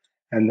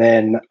 And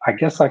then I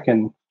guess I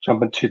can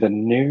jump into the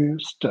new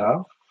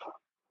stuff.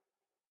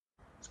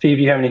 Steve,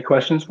 do you have any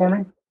questions for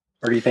me?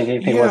 Or do you think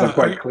anything wasn't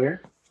quite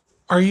clear?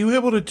 Are you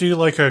able to do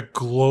like a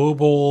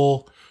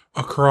global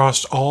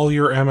across all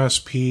your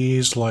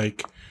MSPs,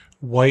 like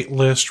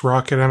whitelist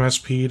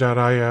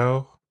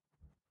rocketmsp.io?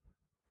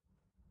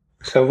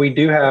 So we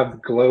do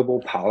have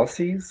global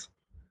policies.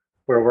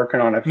 We're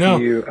working on a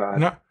few.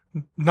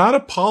 Not a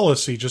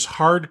policy, just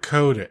hard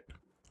code it.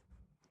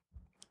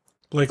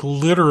 Like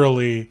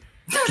literally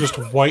just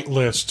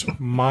whitelist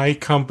my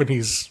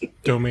company's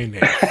domain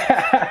name.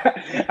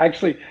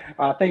 Actually,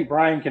 I think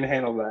Brian can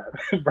handle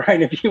that.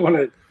 Brian, if you want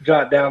to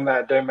jot down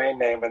that domain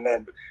name and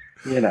then,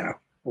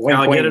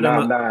 I'll get it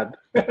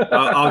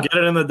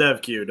in the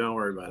dev queue. Don't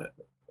worry about it.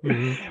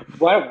 Mm-hmm.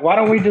 Why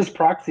don't we just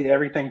proxy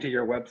everything to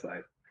your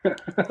website?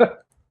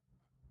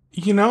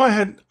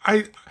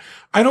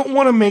 I don't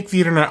want to make the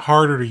internet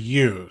harder to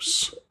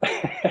use.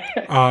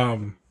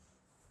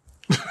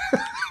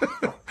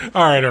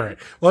 All right.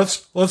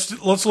 Let's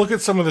look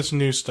at some of this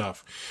new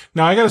stuff.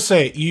 Now I got to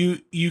say,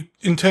 you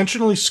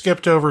intentionally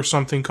skipped over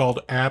something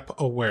called App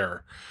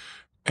Aware,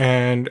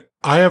 and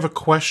I have a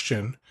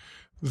question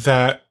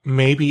that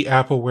maybe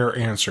App Aware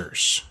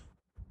answers.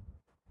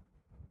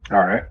 All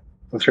right,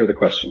 let's hear the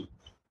question.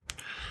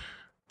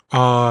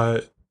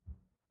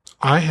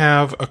 I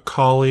have a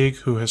colleague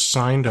who has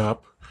signed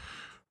up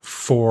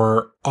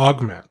for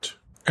Augment,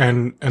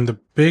 and the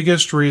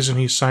biggest reason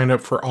he signed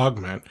up for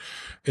Augment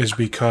is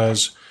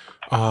because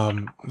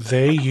Augment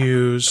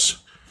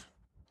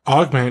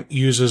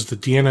uses the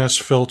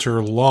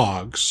DNSFilter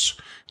logs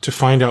to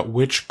find out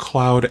which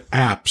cloud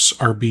apps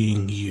are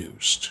being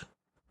used,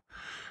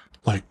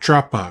 like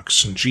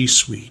Dropbox and G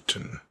Suite,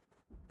 and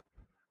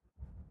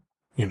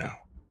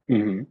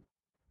Mm-hmm.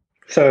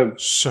 So,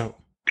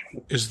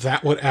 is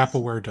that what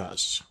AppAware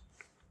does?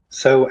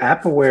 So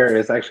AppAware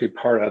is actually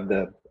part of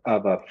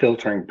a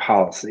filtering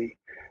policy.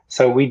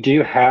 So we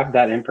do have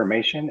that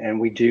information, and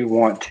we do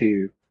want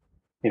to,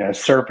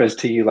 surface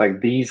to you like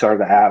these are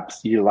the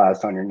apps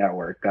utilized on your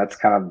network. That's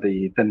kind of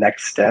the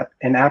next step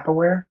in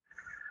AppAware.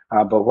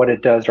 But what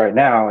it does right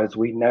now is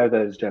we know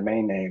those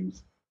domain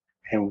names,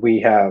 and we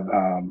have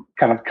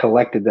kind of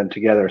collected them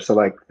together. So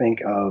like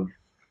think of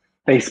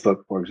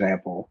Facebook, for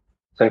example.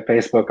 So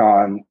Facebook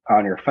on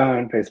your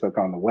phone, Facebook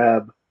on the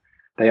web,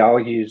 they all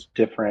use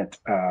different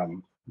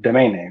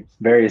domain names,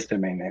 various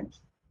domain names.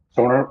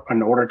 So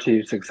in order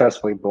to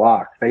successfully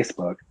block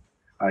Facebook,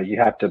 you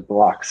have to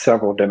block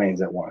several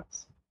domains at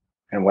once.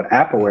 And what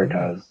AppAware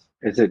does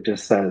is it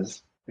just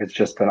says it's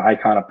just an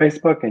icon of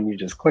Facebook, and you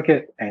just click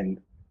it, and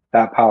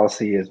that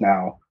policy is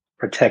now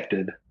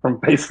protected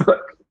from Facebook.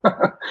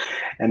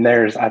 And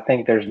I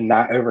think there's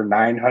not over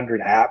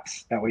 900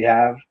 apps that we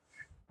have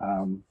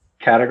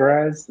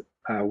categorized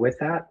with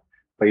that.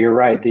 But you're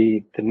right.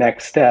 The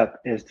next step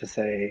is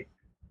to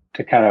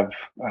kind of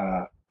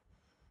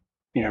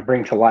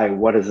bring to light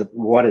what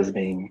is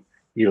being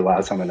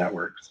utilized on the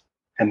networks,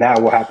 and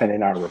that will happen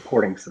in our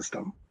reporting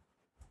system.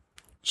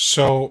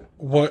 So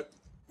what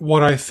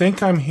I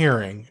think I'm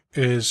hearing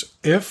is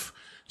if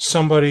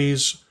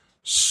somebody's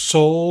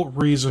sole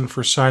reason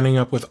for signing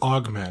up with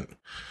Augment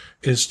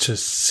is to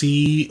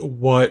see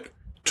what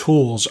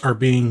tools are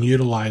being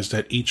utilized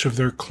at each of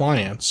their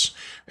clients,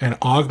 and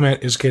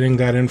Augment is getting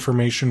that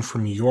information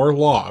from your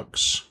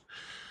logs,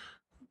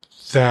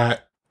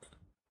 that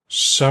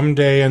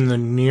someday in the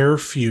near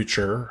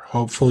future,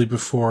 hopefully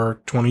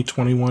before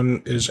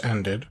 2021 is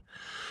ended,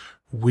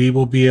 we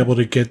will be able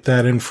to get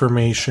that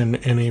information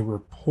in a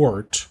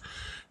report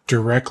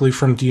directly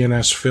from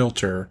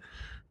DNSFilter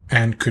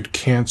and could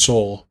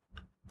cancel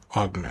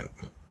Augment.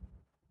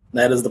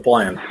 That is the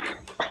plan.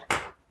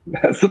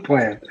 That's the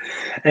plan.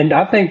 And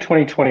I think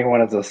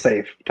 2021 is a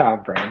safe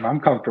time frame. I'm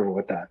comfortable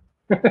with that.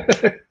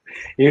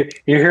 You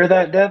hear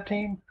that, dev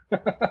team?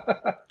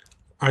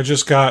 I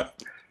just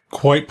got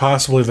quite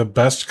possibly the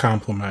best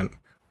compliment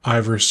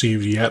I've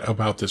received yet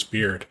about this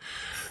beard.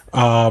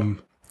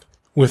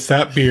 With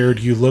that beard,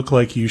 you look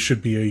like you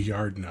should be a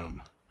yard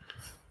gnome.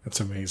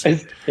 That's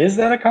amazing. Is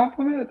that a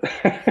compliment?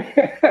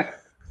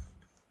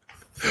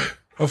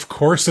 Of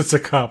course it's a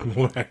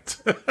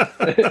compliment.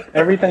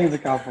 Everything's a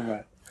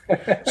compliment.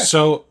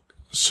 So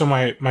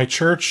my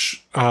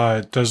church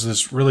does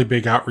this really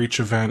big outreach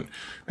event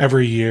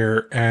every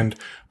year, and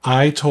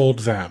I told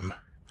them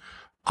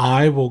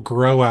I will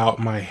grow out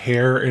my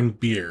hair and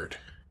beard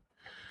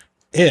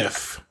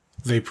if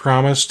they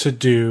promise to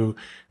do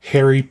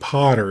Harry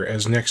Potter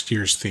as next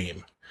year's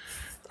theme,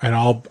 and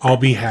I'll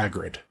be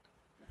Hagrid.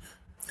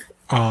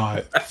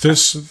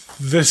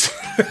 This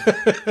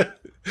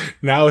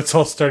now it's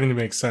all starting to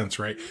make sense,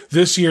 right?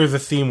 This year the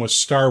theme was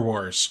Star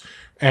Wars,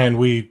 and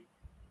we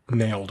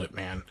nailed it,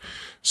 man.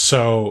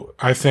 So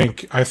I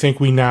think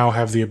we now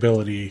have the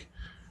ability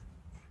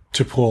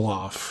to pull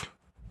off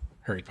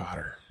Harry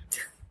Potter.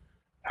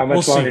 How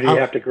much longer do you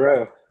have to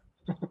grow?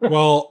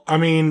 Well, I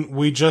mean,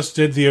 we just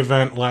did the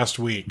event last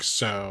week,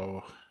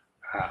 so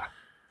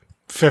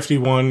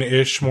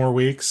 51-ish more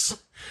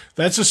weeks.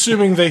 That's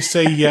assuming they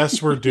say,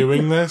 yes, we're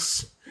doing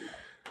this.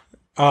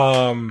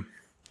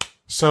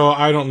 So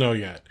I don't know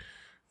yet.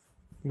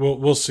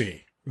 We'll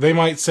see. They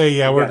might say,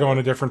 yeah, we're going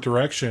a different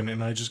direction,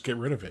 and I just get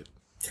rid of it.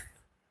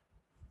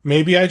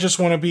 Maybe I just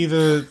want to be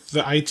the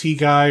IT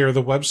guy or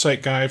the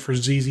website guy for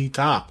ZZ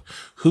Top.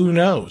 Who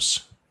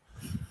knows?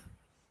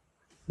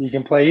 You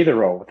can play either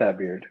role with that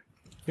beard.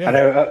 Yeah. I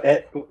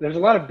know there's a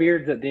lot of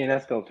beards at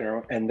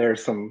DNSFilter, and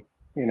there's some,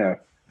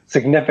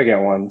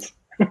 significant ones.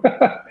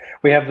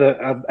 We have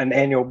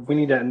we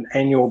need an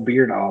annual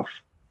beard off.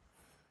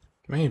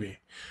 Maybe.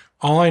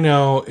 All I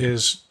know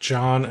is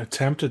John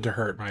attempted to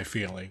hurt my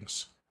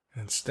feelings.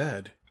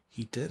 Instead,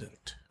 he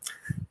didn't.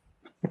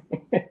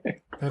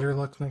 Better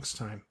luck next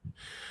time.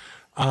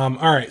 All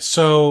right,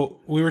 so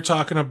we were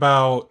talking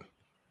about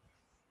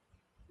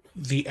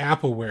the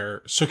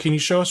Appleware. So can you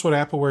show us what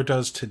Appleware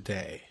does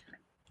today?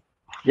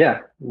 Yeah,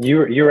 you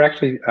were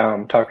actually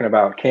talking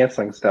about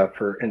canceling stuff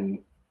and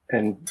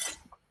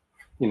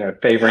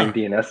favoring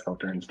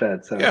DNSFilter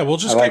instead. So yeah, we'll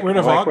just get rid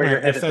of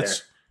Augment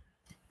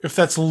if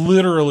that's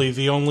literally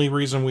the only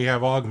reason we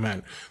have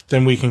Augment.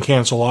 Then we can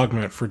cancel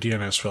Augment for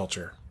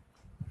DNSFilter.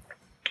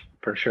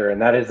 For sure,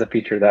 and that is a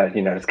feature that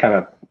is kind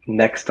of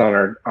next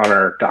on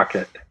our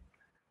docket.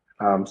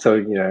 So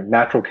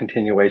natural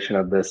continuation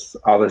of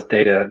all this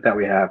data that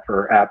we have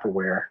for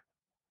Appleware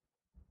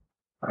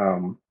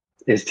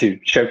is to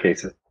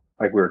showcase it,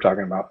 like we were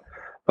talking about.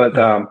 But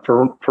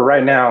for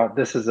right now,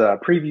 this is a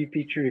preview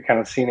feature. You've kind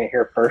of seen it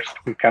here first.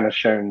 We've kind of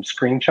shown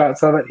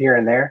screenshots of it here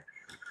and there.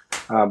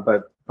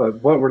 But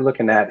what we're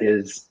looking at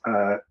is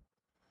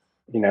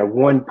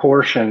one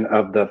portion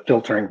of the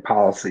filtering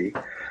policy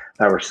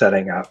that we're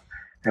setting up.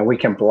 And we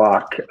can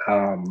block,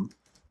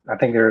 I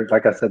think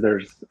like I said,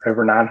 there's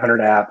over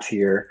 900 apps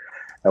here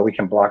that we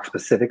can block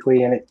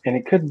specifically. And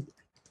it could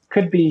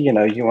be,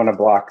 you want to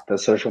block the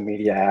social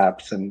media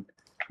apps and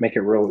make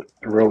it real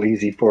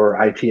easy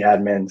for IT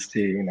admins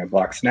to,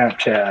 block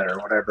Snapchat or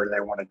whatever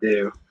they want to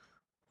do.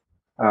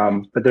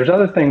 But there's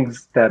other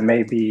things that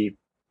may be,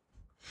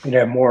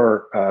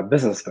 more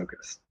business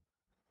focused.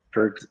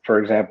 For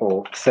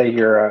example, say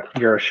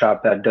you're a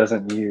shop that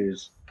doesn't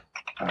use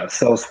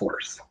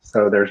Salesforce.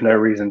 So there's no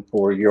reason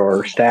for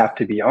your staff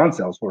to be on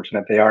Salesforce.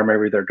 And if they are,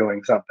 maybe they're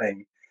doing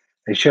something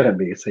they shouldn't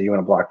be. So you want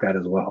to block that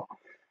as well.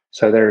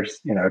 So there's,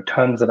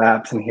 tons of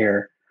apps in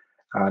here.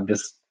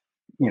 Just,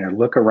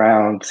 look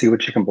around, see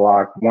what you can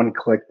block. One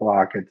click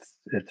block.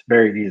 It's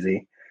very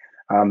easy.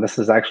 This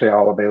is actually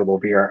all available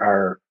via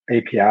our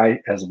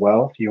API as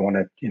well. If you want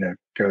to,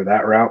 go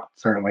that route,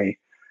 certainly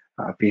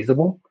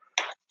feasible.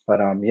 But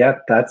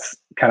that's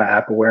kind of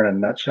Appleware in a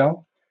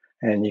nutshell.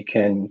 And you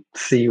can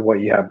see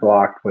what you have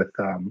blocked with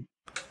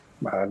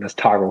this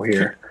toggle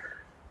here.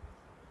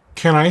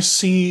 Can I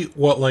see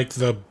what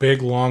the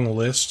big long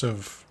list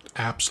of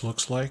apps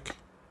looks like?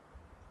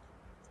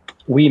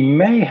 We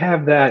may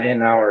have that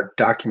in our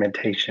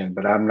documentation,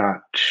 but I'm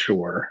not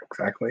sure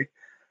exactly.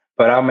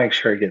 But I'll make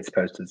sure it gets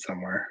posted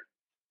somewhere.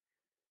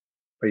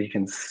 But you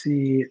can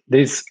see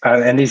these,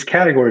 and these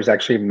categories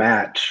actually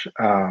match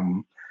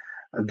the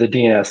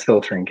DNS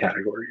filtering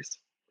categories.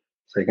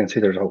 So you can see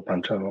there's a whole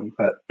bunch of them,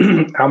 but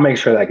I'll make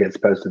sure that gets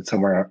posted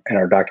somewhere in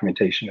our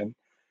documentation and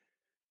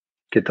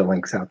get the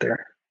links out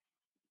there.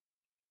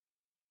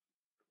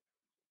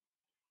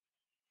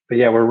 But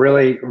yeah, we're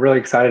really, really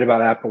excited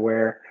about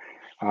Appleware.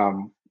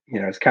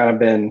 It's kind of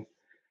been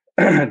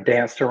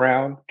danced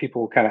around.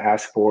 People kind of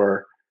ask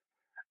for,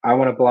 I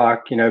want to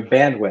block,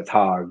 bandwidth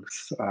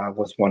hogs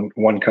was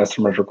one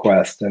customer's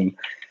request. And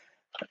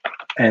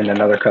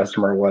another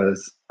customer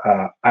was,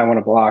 I want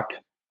to block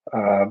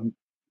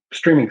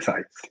streaming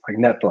sites like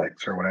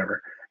Netflix or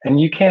whatever. And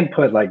you can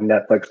put like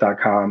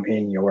Netflix.com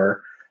in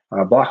your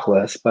block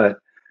list, but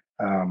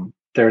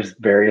there's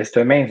various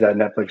domains that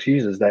Netflix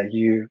uses that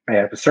you may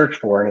have to search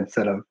for. And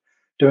instead of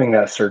doing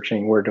that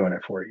searching, we're doing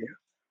it for you.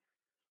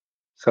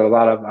 So a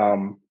lot of,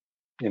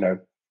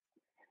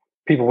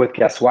 people with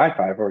guest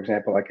Wi-Fi, for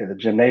example, like at the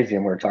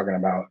gymnasium we're talking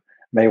about,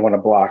 may want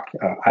to block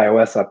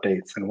iOS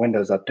updates and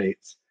Windows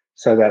updates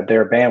so that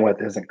their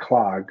bandwidth isn't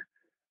clogged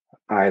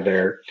by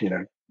their,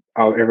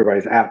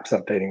 everybody's apps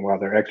updating while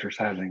they're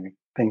exercising,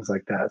 things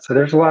like that. So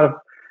there's a lot of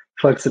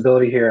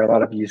flexibility here, a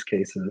lot of use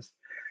cases,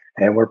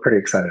 and we're pretty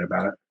excited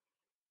about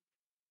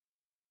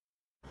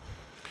it.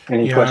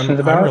 Any questions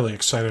about it? I'm really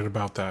excited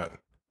about that.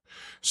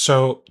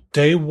 So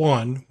day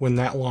one, when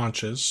that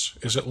launches,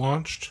 is it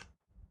launched?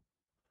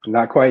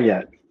 Not quite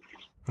yet.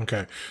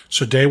 Okay.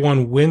 So day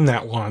one, when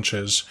that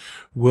launches,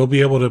 we'll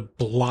be able to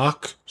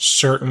block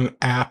certain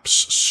apps,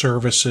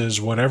 services,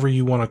 whatever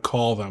you want to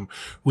call them.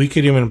 We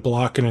could even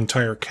block an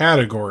entire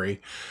category.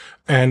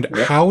 And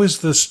how is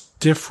this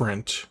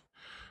different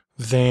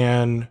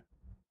than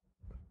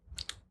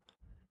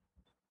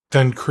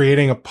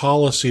creating a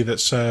policy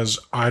that says,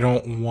 I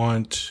don't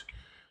want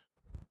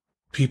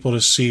people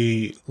to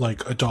see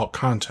like adult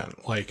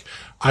content? Like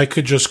I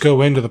could just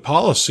go into the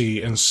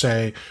policy and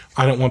say,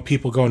 I don't want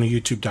people going to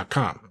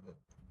youtube.com.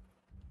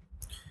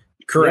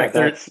 Correct.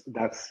 Yeah,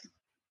 that's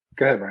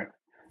go ahead, Brian.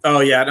 Oh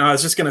yeah, no, I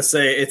was just going to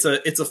say it's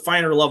a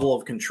finer level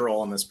of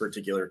control in this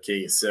particular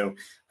case. So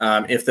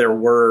if there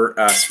were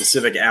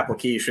specific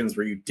applications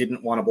where you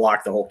didn't want to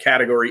block the whole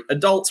category,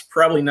 adults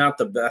probably not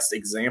the best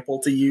example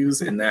to use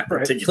in that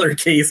particular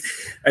case.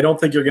 I don't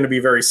think you're going to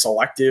be very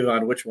selective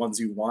on which ones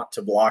you want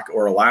to block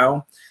or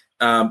allow.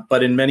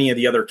 But in many of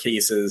the other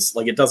cases,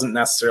 like it doesn't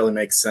necessarily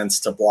make sense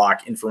to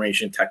block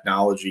information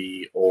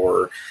technology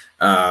or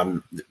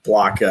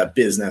block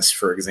business,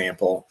 for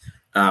example.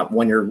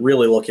 When you're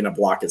really looking to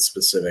block a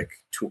specific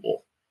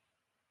tool.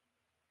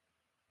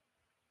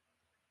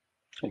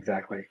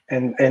 Exactly.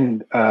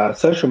 And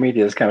social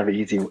media is kind of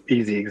an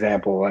easy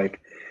example.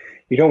 Like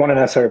you don't want to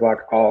necessarily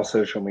block all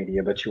social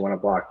media, but you want to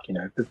block,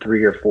 the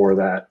 3 or 4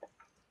 that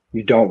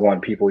you don't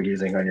want people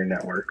using on your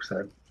network.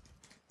 So,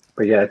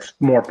 but yeah, it's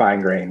more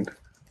fine grained.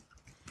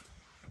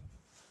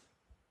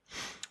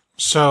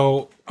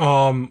 So,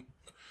 and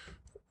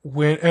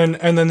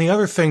then the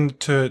other thing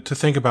to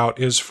think about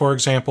is, for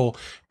example,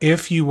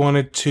 if you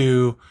wanted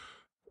to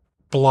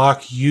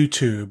block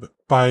YouTube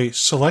by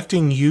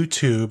selecting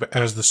YouTube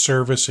as the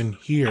service in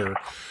here,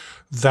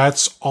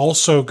 that's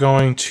also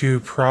going to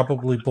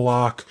probably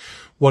block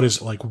what is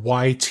it, like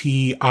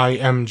ytimg.com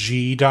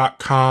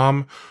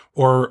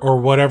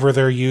or whatever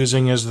they're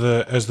using as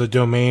the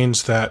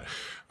domains that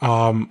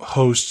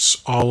hosts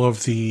all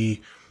of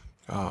the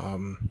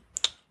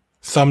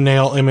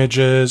thumbnail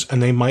images,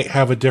 and they might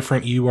have a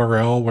different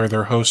URL where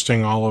they're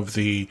hosting all of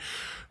the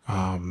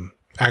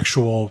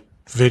actual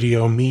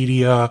video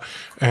media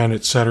and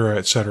et cetera,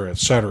 et cetera, et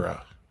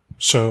cetera.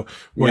 So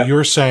what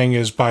you're saying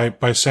is by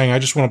saying, I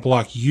just want to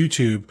block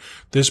YouTube,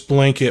 this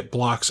blanket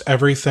blocks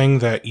everything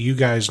that you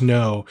guys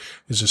know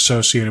is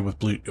associated with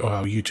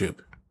YouTube.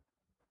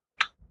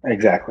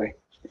 Exactly.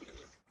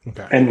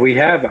 Okay. And we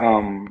have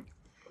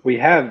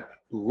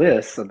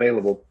lists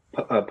available,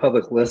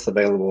 public lists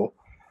available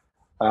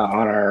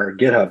on our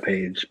GitHub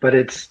page, but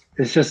it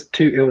was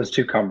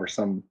too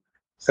cumbersome.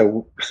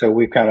 So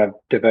we've kind of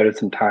devoted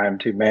some time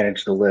to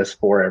manage the list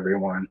for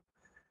everyone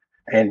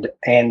and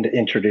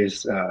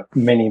introduce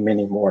many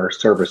more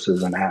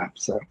services and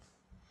apps.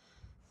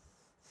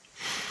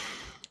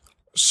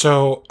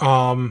 So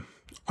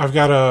I've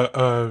got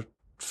a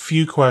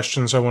few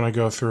questions I want to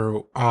go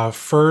through.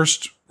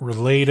 First,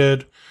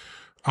 related,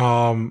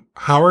 how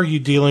are you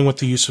dealing with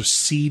the use of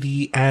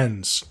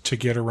CDNs to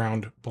get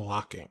around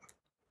blocking?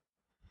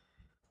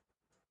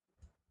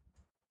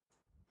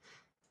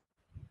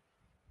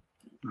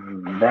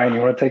 Brian,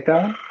 you want to take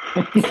that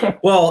one?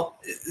 Well,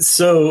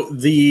 so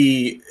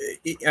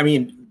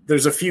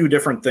there's a few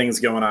different things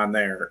going on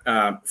there.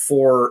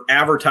 For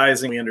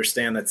advertising, we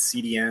understand that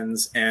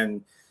CDNs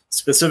and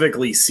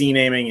specifically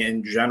CNAMing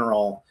in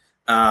general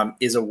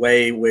is a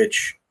way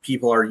which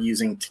people are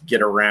using to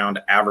get around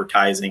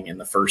advertising in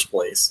the first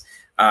place.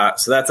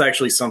 So that's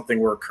actually something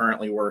we're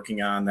currently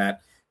working on,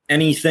 that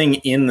anything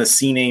in the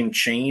CNAME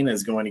chain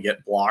is going to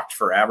get blocked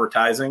for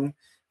advertising.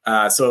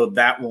 So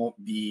that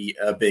won't be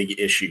a big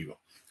issue.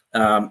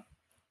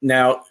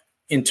 Now,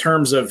 in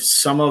terms of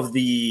some of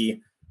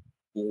the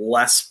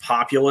less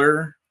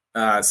popular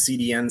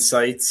CDN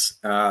sites,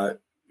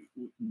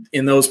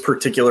 in those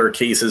particular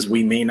cases,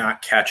 we may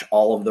not catch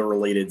all of the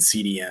related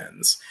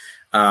CDNs.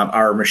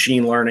 Our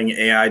machine learning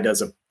AI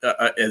does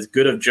as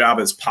good a job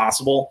as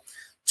possible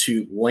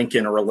to link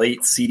and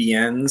relate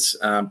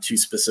CDNs to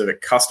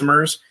specific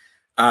customers,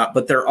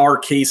 but there are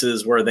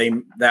cases where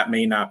that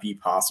may not be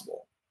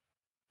possible.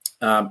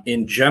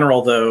 In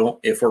general,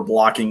 though, if we're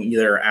blocking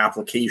either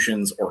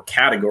applications or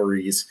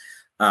categories,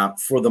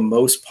 for the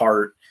most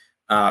part,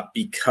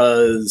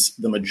 because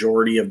the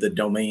majority of the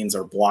domains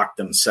are blocked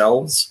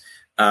themselves,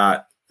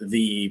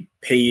 the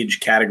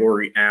page,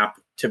 category, app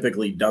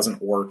typically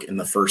doesn't work in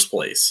the first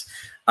place.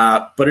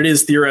 But it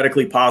is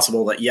theoretically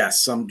possible that,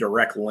 yes, some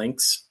direct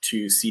links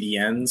to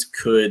CDNs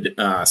could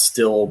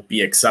still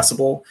be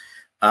accessible,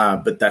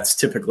 but that's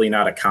typically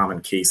not a common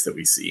case that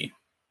we see.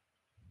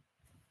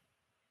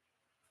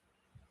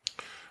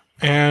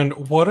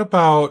 And what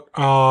about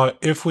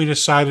if we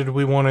decided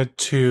we wanted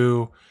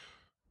to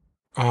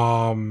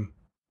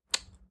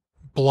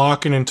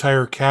block an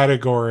entire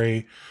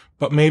category,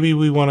 but maybe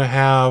we want to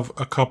have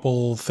a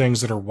couple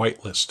things that are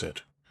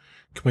whitelisted?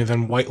 Can we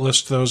then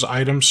whitelist those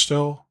items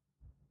still?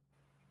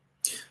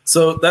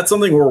 So that's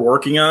something we're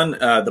working on.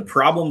 The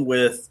problem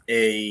with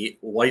a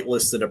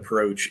whitelisted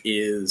approach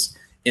is,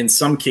 in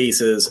some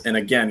cases, and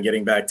again,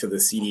 getting back to the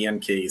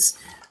CDN case,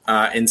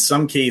 in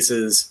some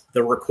cases,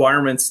 the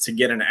requirements to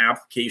get an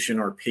application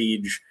or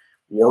page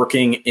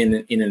working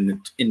in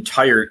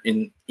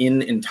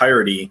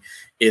entirety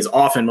is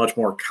often much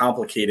more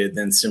complicated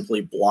than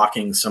simply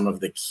blocking some of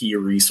the key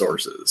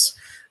resources.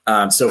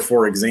 So,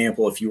 for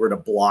example, if you were to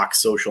block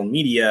social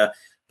media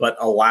but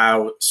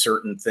allow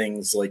certain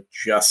things like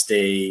just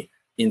a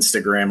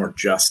Instagram or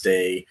just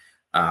a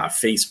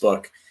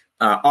Facebook,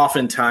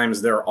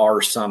 oftentimes there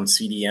are some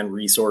CDN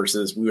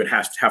resources. We would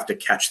have to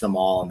catch them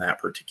all in that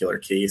particular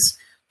case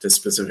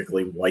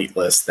specifically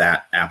whitelist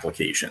that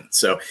application.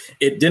 So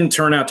it didn't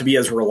turn out to be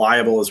as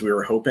reliable as we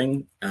were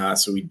hoping.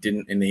 So we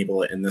didn't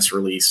enable it in this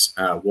release.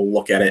 We'll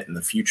look at it in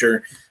the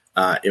future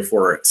if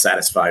we're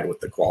satisfied with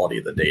the quality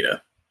of the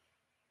data.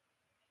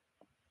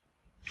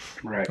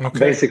 Right. Okay.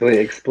 Basically,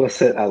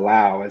 explicit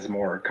allow is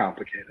more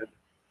complicated.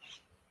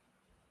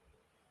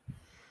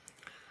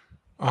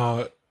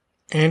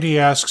 Andy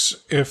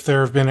asks if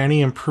there have been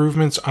any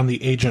improvements on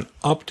the agent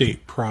update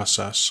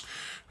process.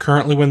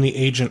 Currently, when the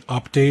agent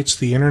updates,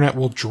 the internet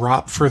will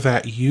drop for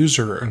that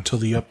user until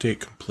the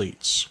update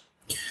completes.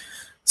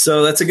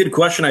 So that's a good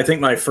question. I think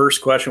my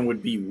first question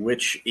would be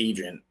which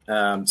agent.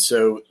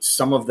 So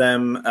some of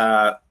them,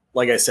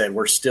 like I said,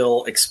 we're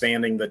still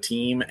expanding the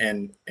team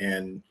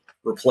and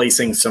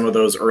replacing some of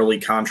those early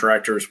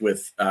contractors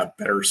with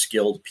better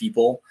skilled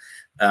people.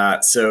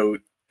 So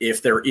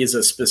if there is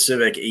a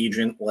specific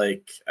agent,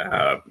 like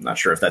I'm not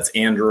sure if that's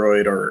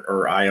Android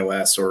or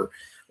iOS or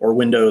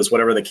Windows,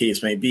 whatever the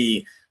case may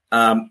be,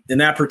 in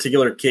that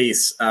particular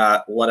case,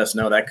 let us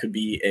know. That could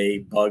be a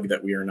bug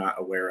that we are not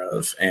aware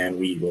of, and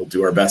we will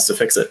do our best to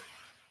fix it.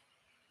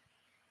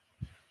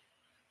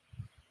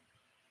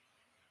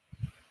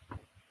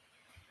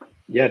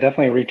 Yeah,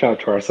 definitely reach out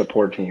to our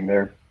support team.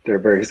 They're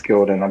very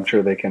skilled, and I'm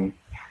sure they can.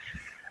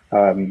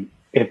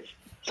 If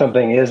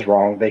something is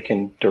wrong, they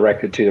can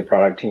direct it to the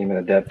product team and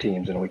the dev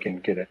teams, and we can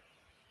get it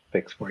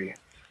fixed for you.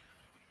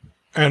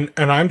 And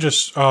I'm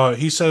just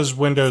he says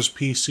Windows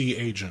PC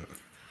agent.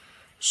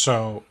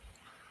 So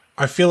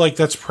I feel like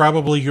that's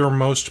probably your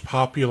most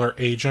popular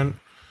agent.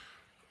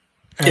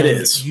 And it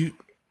is. You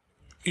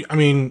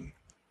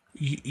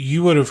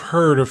would have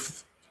heard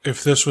if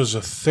this was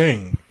a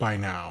thing by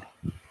now.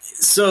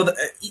 So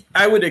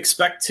I would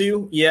expect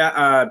to,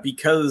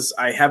 because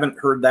I haven't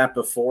heard that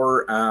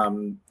before.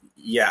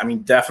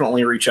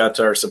 Definitely reach out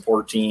to our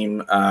support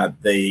team. I'm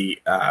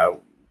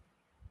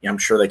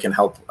sure they can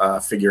help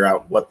figure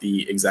out what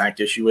the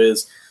exact issue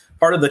is.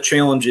 Part of the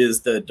challenge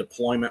is the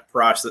deployment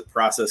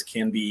process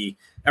can be,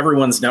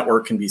 everyone's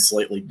network can be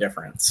slightly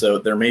different. So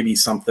there may be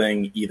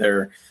something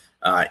either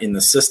in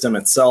the system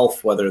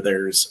itself, whether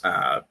there's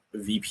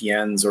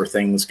VPNs or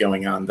things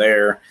going on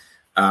there.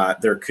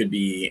 There could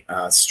be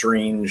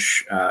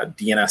strange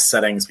DNS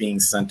settings being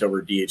sent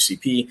over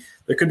DHCP.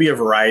 There could be a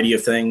variety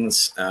of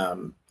things.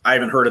 I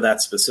haven't heard of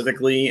that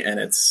specifically, and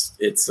it's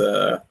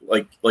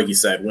like you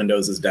said,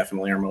 Windows is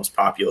definitely our most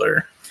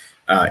popular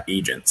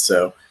agent.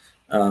 So,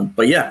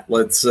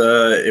 let's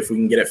if we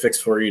can get it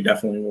fixed for you,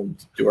 definitely we'll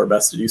do our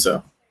best to do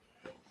so.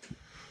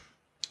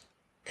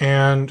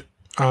 And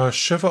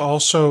Shiva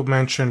also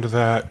mentioned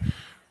that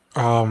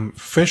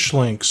fish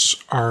links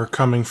are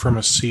coming from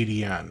a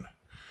CDN.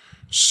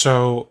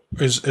 So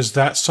is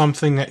that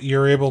something that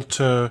you're able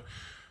to?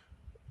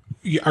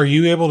 Are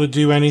you able to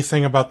do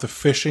anything about the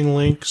phishing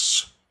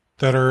links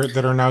that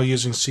are now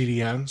using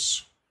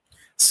CDNs?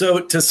 So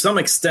to some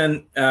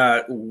extent,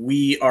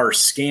 we are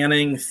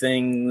scanning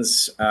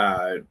things.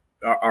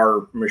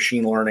 Our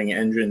machine learning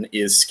engine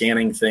is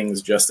scanning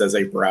things just as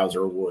a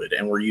browser would,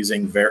 and we're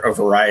using a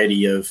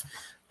variety of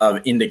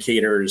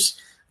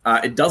indicators.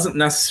 It doesn't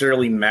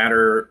necessarily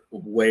matter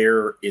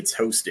where it's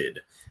hosted.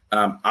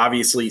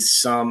 Obviously,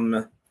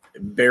 some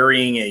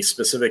burying a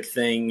specific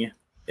thing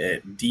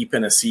deep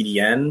in a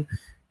CDN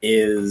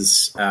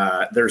is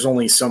there's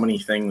only so many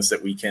things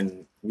that we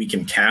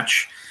can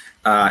catch,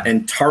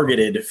 and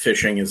targeted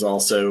phishing is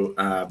also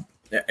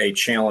a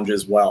challenge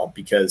as well,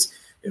 because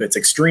if it's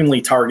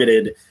extremely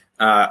targeted,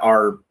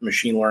 our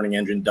machine learning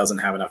engine doesn't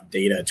have enough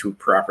data to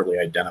properly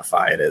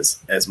identify it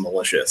as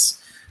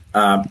malicious.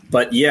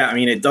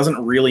 It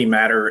doesn't really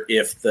matter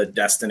if the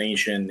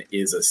destination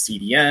is a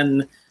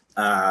CDN,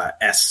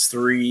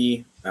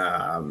 S3,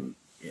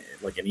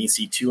 like an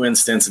EC2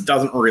 instance. It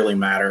doesn't really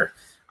matter.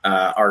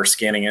 Our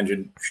scanning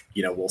engine,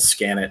 will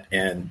scan it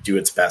and do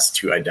its best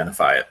to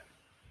identify it.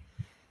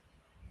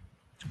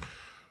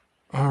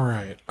 All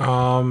right.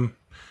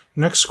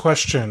 Next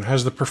question.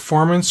 Has the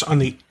performance on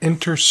the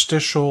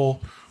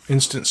interstitial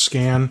instant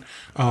scan,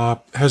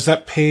 has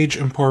that page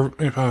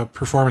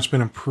performance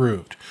been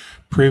improved?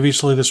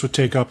 Previously, this would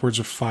take upwards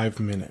of 5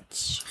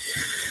 minutes.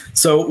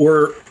 So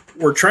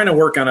we're trying to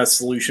work on a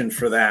solution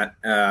for that.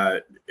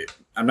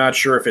 I'm not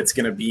sure if it's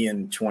going to be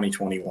in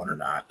 2021 or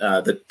not.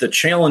 The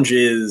challenge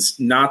is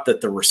not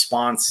that the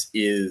response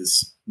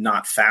is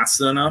not fast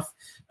enough.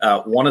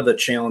 One of the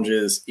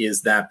challenges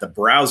is that the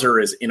browser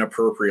is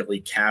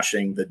inappropriately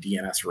caching the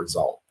DNS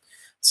result.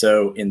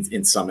 So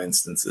in some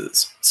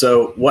instances.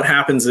 So what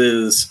happens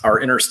is our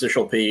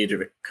interstitial page,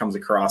 if it comes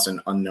across an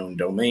unknown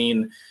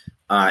domain,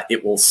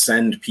 it will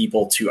send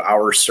people to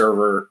our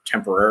server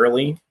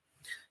temporarily.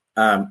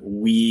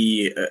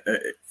 We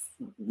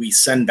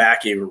send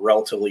back a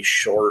relatively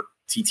short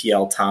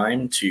TTL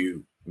time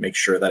to make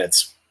sure that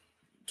it's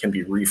can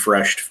be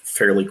refreshed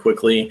fairly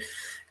quickly.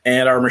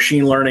 And our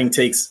machine learning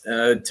takes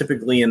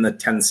typically in the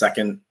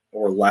 10-second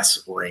or less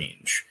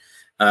range.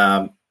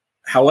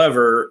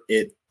 However,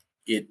 it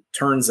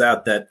turns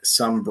out that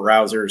some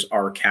browsers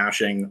are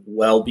caching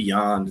well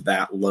beyond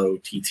that low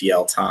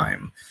TTL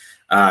time.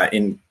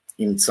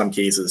 in some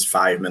cases,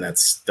 5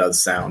 minutes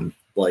does sound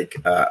like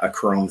a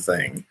Chrome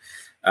thing.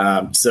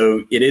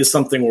 So it is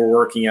something we're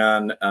working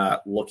on,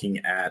 looking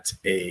at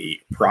a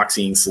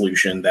proxying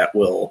solution that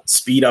will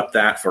speed up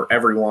that for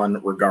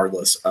everyone,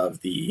 regardless of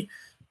the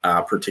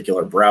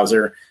particular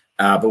browser.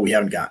 But we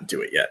haven't gotten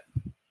to it yet.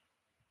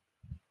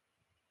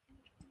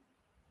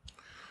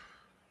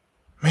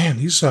 Man,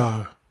 these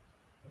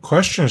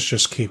questions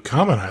just keep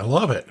coming. I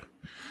love it.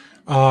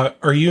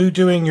 Are you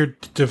doing your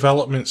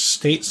development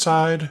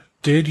stateside?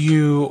 Did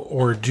you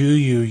or do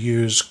you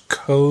use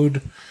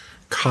Code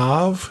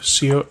Cov?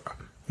 I'm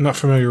not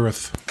familiar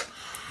with.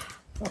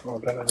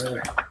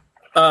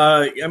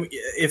 I mean,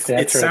 if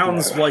it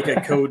sounds like a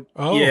code,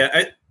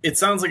 it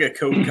sounds like a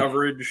code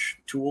coverage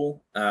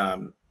tool.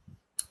 In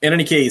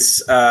any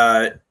case,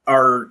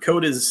 our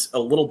code is a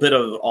little bit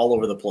of all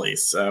over the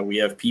place. We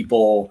have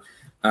people,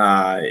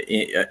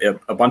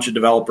 a bunch of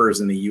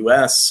developers in the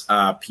U.S.,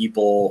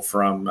 people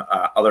from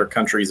other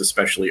countries,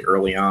 especially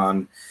early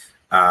on,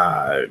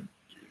 a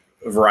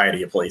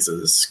variety of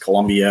places.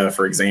 Colombia,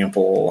 for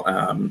example.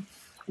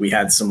 We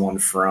had someone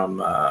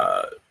from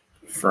I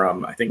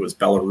think it was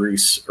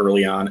Belarus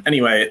early on.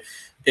 Anyway,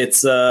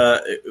 it's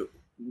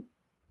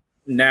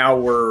now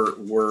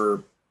we're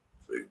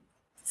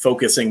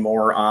focusing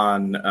more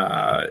on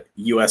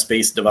US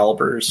based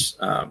developers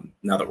now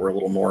that we're a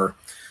little more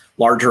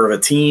larger of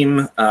a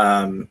team.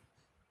 Early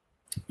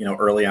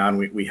on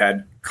we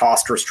had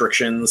cost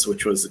restrictions,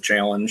 which was a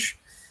challenge.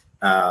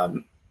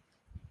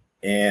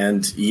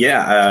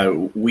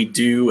 We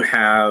do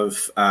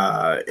have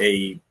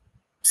a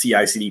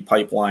CI/CD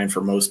pipeline for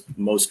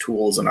most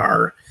tools in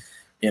our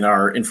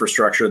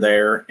infrastructure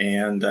there,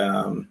 and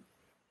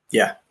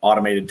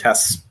automated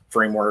test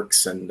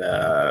frameworks, and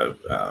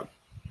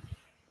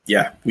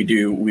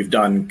we've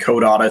done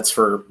code audits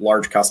for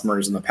large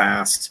customers in the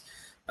past,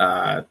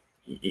 pen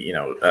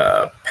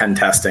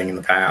testing in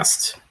the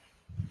past.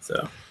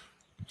 So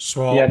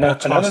another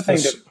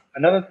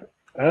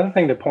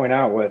thing to point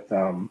out with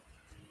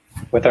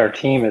our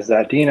team is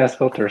that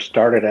DNSFilter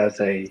started as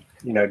a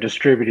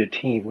distributed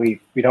team. We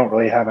don't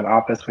really have an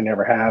office. We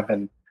never have.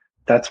 And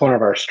that's one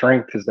of our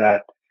strengths, is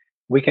that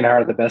we can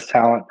hire the best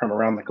talent from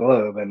around the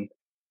globe and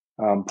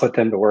put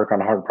them to work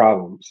on hard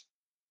problems.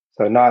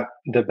 So not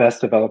the best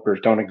developers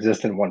don't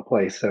exist in one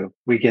place. So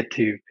we get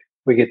the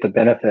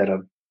benefit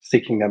of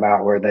seeking them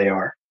out where they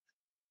are.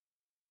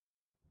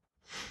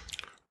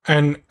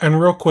 And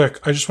real quick,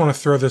 I just want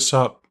to throw this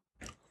up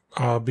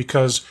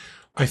because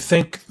I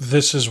think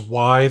this is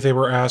why they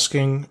were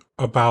asking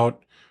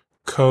about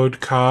Code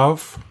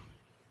Cov.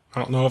 I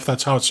don't know if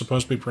that's how it's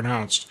supposed to be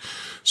pronounced.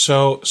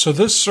 So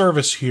this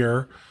service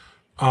here,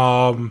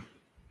 I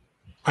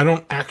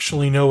don't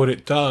actually know what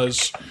it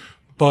does,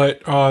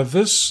 but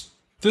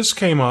this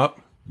came up,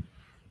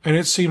 and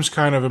it seems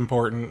kind of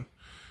important.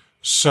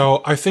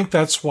 So I think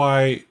that's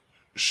why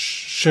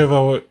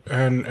Shivo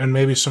and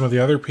maybe some of the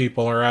other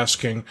people are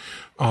asking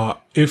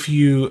if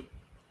you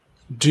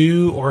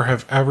do or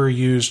have ever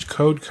used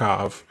Code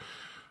Cov.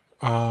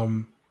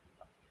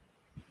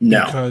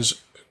 No.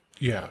 Because,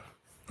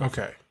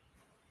 okay.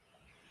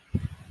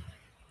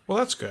 Well,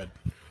 that's good.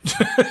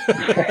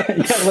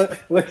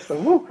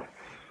 Listen,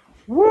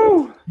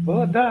 woo,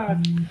 well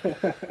done.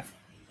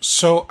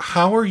 So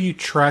how are you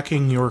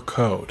tracking your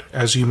code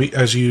as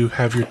you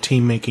have your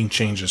team making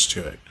changes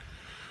to it?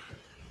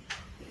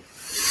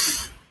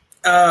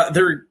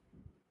 Their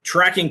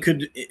tracking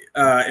could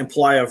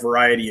imply a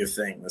variety of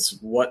things.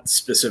 What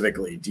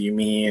specifically? Do you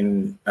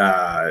mean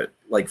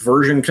like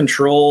version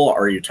control?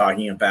 Are you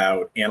talking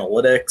about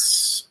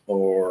analytics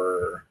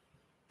or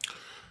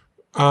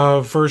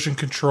version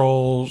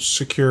control,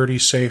 security,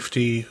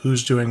 safety,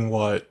 who's doing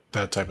what,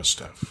 that type of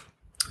stuff?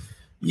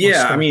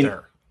 Yeah, I mean,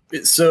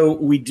 so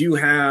we do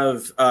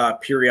have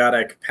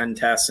periodic pen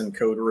tests and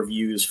code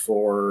reviews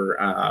for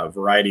a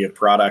variety of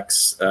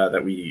products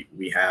that we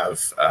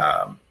have.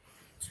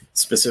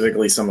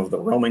 Specifically, some of the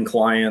roaming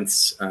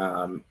clients.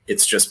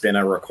 It's just been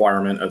a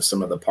requirement of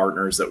some of the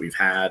partners that we've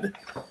had.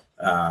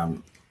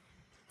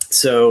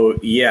 So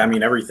yeah, I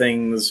mean,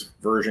 everything's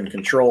version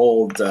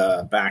controlled,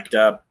 backed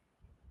up.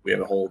 We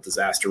have a whole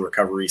disaster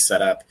recovery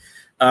set up.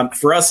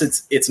 For us,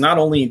 it's not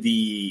only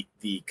the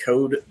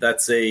code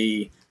that's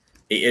a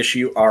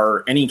issue.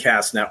 Our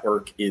Anycast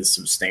network is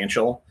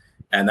substantial,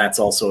 and that's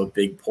also a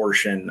big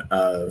portion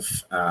of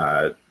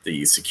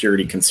the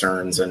security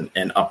concerns and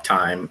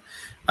uptime.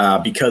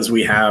 Because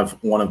we have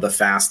one of the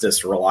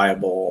fastest,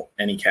 reliable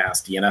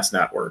Anycast DNS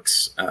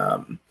networks.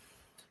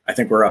 I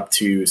think we're up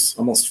to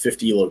almost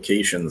 50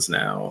 locations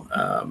now.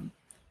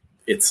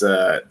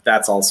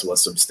 That's also a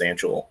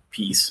substantial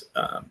piece,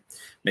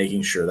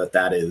 making sure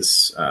that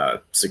is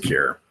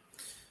secure.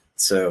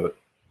 So,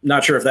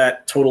 not sure if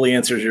that totally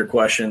answers your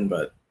question,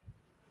 but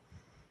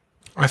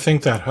I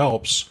think that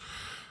helps.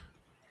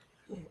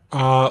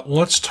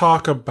 Let's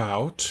talk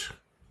about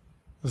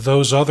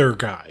those other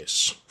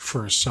guys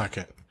for a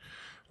second.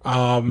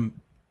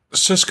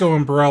 Cisco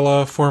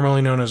Umbrella,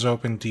 formerly known as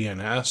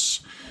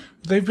OpenDNS.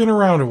 they've been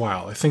around a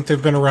while. I think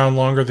they've been around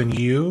longer than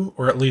you,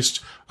 or at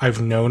least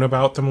I've known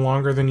about them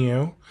longer than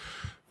you.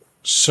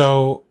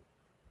 So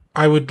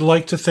I would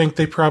like to think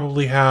they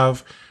probably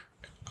have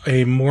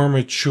a more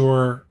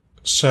mature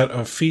set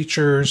of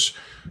features,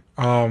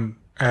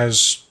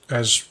 as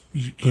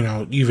you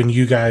know, even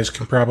you guys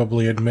can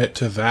probably admit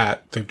to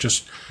that. They've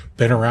just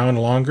been around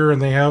longer,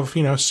 and they have,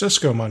 you know,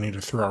 Cisco money to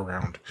throw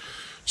around.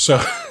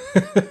 So,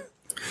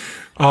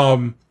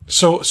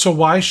 so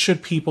why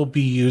should people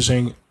be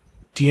using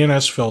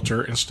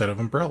DNSFilter instead of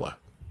Umbrella?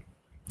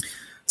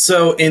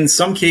 So in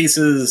some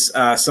cases,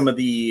 some of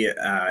the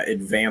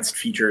advanced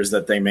features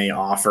that they may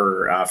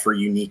offer for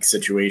unique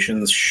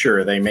situations,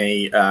 sure, they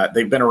may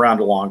they've been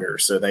around longer,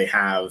 so they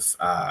have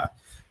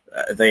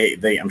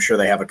I'm sure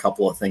they have a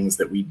couple of things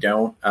that we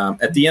don't.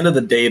 At the end of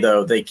the day,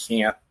 though, they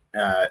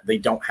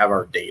don't have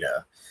our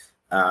data,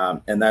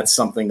 and that's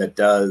something that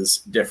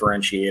does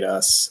differentiate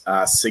us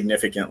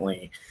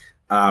significantly.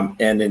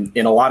 And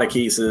in a lot of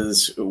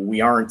cases, we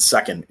aren't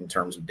second in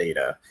terms of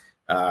data.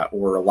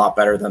 We're a lot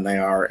better than they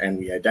are, and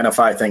we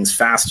identify things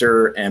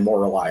faster and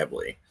more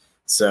reliably.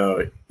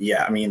 So,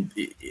 yeah, I mean,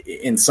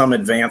 in some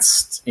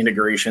advanced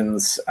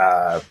integrations,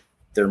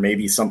 there may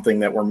be something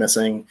that we're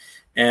missing,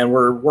 and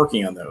we're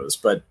working on those.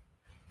 But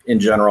in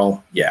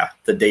general, yeah,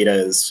 the data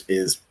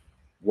is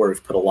where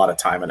we've put a lot of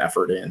time and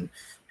effort in,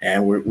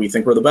 and we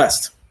think we're the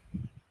best.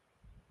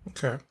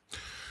 Okay.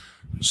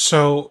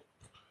 So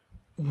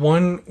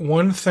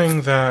one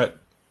thing that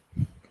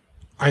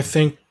I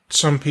think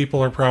some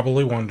people are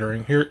probably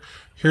wondering,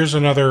 here's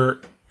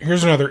another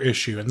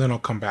issue, and then I'll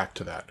come back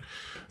to that.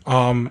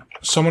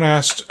 Someone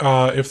asked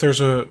if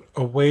there's a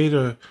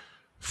way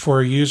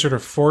for a user to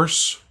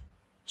force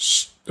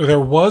stop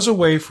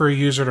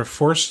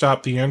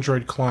the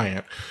Android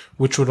client,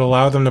 which would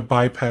allow them to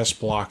bypass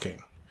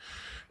blocking.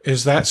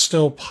 Is that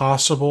still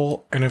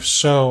possible? And if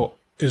so,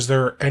 is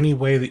there any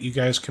way that you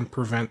guys can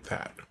prevent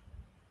that?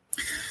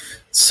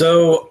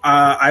 So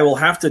I will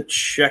have to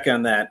check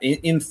on that.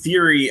 In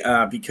theory,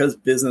 because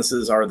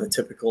businesses are the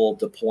typical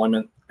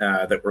deployment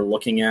that we're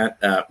looking at,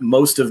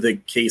 most of the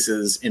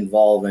cases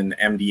involve an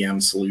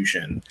MDM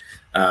solution.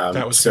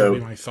 That was going to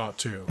be my thought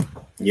too.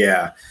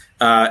 Yeah.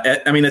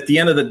 I mean, at the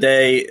end of the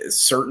day,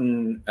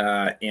 certain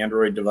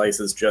Android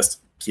devices just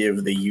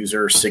give the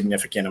user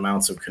significant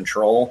amounts of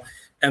control.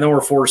 And then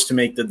we're forced to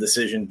make the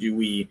decision, do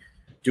we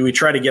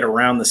try to get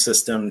around the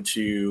system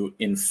to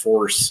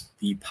enforce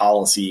the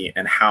policy,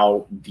 and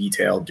how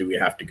detailed do we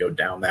have to go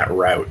down that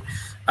route?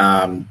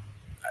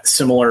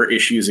 Similar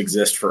issues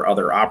exist for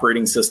other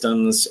operating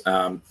systems.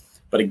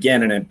 But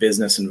again, in a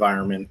business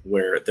environment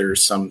where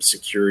there's some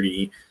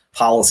security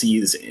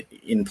policies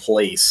in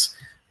place,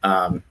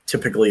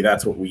 typically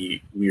that's what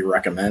we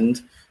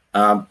recommend.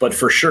 But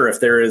for sure, if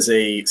there is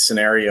a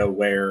scenario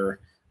where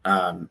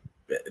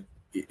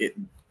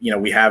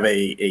we have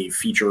a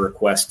feature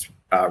request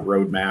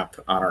roadmap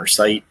on our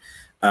site.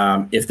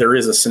 If there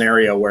is a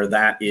scenario where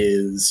that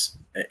is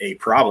a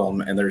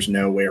problem and there's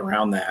no way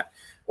around that,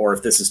 or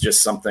if this is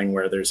just something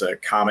where there's a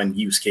common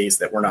use case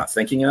that we're not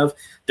thinking of,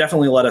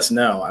 definitely let us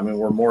know. I mean,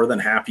 we're more than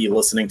happy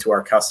listening to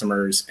our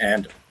customers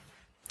and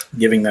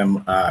giving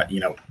them,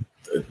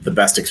 the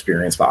best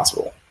experience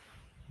possible.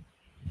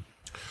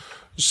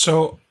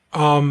 So,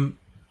 I'm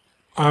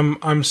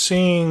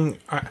seeing.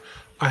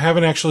 I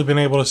haven't actually been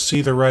able to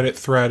see the Reddit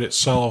thread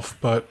itself,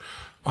 but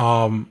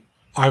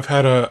I've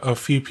had a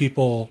few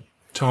people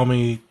tell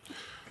me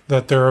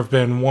that there have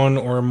been one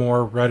or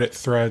more Reddit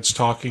threads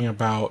talking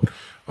about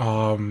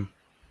the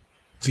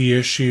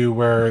issue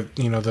where,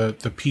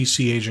 the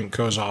PC agent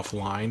goes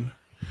offline.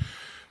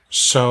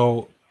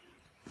 So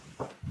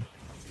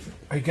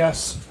I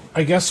guess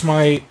I have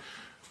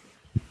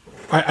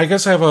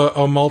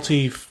a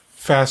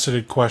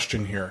multifaceted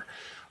question here.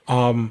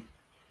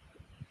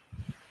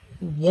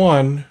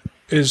 One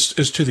is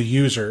to the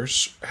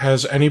users.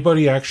 Has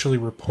anybody actually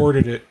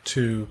reported it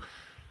to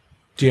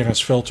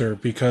DNSFilter?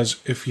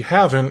 Because if you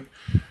haven't,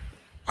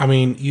 I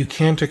mean, you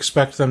can't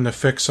expect them to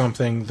fix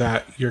something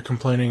that you're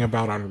complaining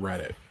about on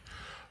Reddit.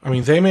 I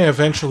mean, they may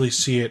eventually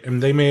see it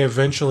and they may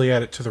eventually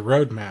add it to the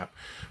roadmap,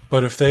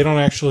 but if they don't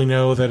actually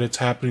know that it's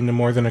happening to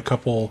more than a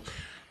couple,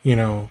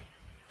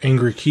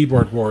 angry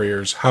keyboard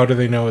warriors, how do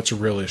they know it's a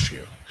real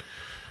issue?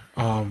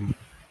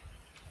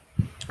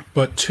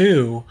 But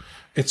two,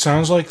 it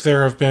sounds like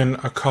there have been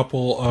a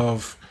couple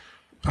of,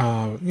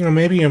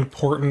 maybe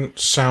important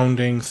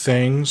sounding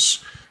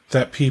things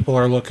that people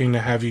are looking to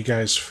have you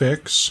guys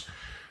fix.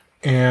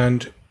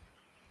 And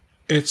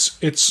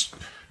it's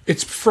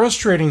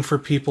frustrating for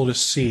people to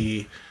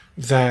see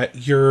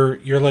that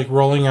you're like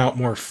rolling out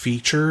more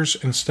features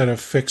instead of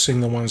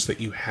fixing the ones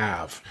that you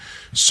have.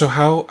 So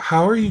how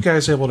are you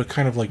guys able to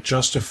kind of like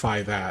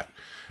justify that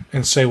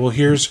and say, well,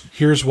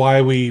 here's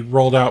why we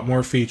rolled out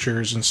more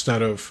features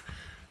instead of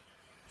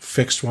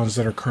fixed ones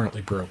that are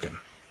currently broken?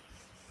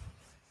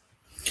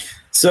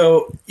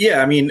 So,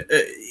 yeah, I mean,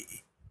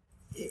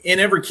 in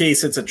every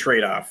case, it's a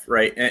trade-off,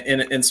 right?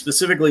 And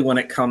specifically when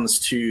it comes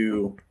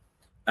to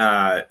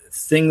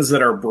things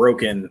that are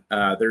broken,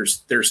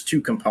 there's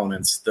two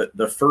components.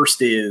 The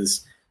first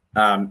is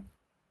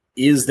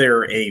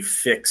there a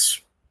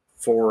fix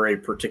for a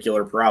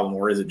particular problem,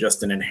 or is it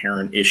just an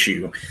inherent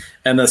issue?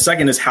 And the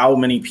second is how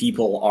many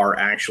people are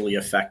actually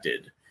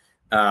affected.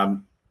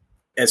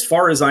 As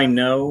far as I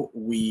know,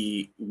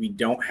 we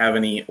don't have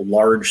any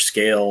large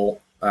scale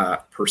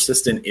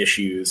persistent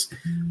issues.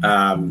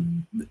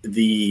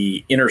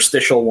 The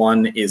interstitial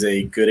one is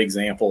a good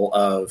example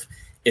of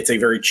it's a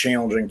very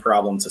challenging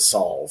problem to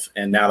solve.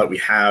 And now that we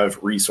have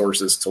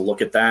resources to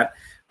look at that,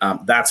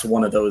 that's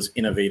one of those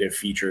innovative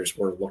features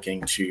we're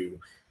looking to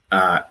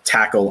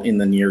tackle in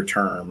the near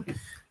term.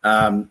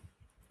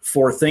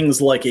 For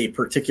things like a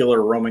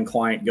particular roaming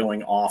client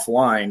going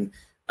offline,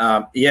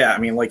 I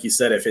mean, like you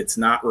said, if it's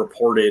not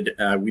reported,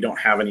 we don't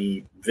have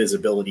any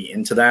visibility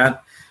into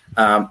that.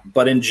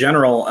 But in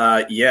general,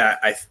 I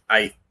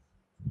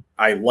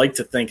like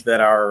to think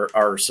that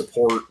our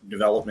support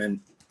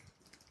development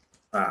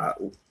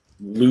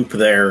loop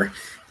there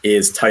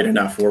is tight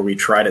enough where we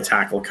try to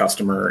tackle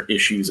customer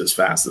issues as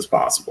fast as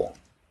possible.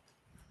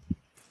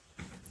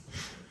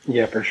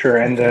 Yeah, for sure.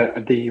 And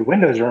the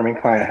Windows roaming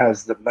client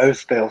has the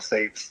most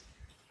fail-safes,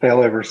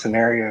 failover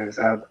scenarios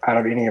out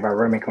of any of our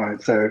roaming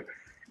clients. So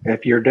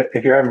if you're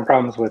having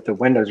problems with the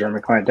Windows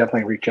roaming client,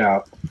 definitely reach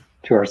out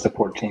to our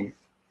support team.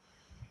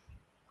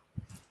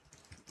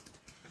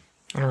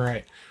 All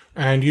right.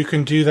 And you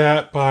can do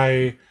that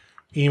by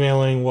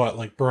emailing what,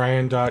 like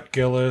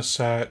Brian.Gillis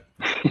at,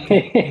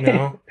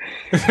 no?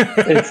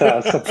 It's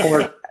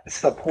support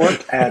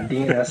at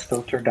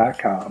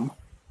DNSFilter.com.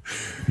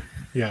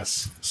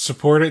 Yes,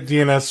 support at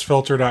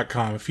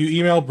DNSFilter.com. If you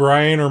email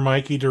Brian or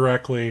Mikey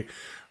directly,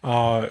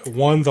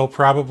 one, they'll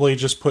probably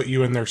just put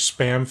you in their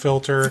spam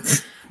filter,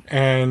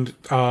 and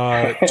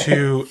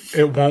two,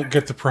 it won't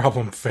get the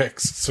problem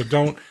fixed. So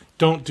don't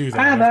do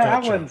that. I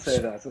wouldn't say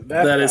that.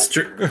 That is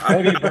true.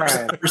 Maybe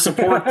Brian. Our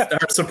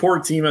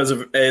support team has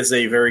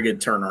a very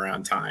good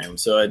turnaround time.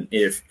 So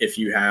if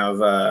you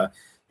have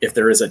if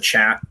there is a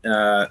chat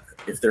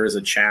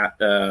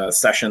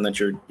session that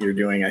you're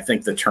doing, I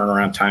think the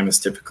turnaround time is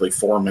typically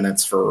 4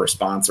 minutes for a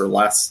response or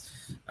less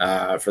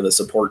for the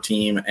support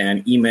team.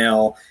 And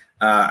email,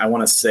 I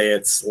want to say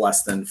it's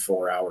less than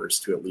 4 hours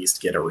to at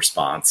least get a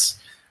response.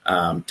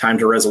 Time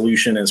to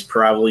resolution is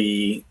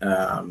probably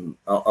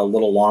a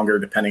little longer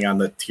depending on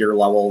the tier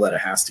level that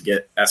it has to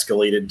get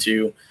escalated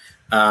to.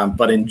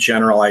 But in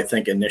general, I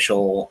think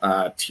initial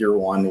tier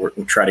one,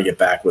 we'll try to get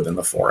back within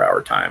the 4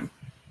 hour time.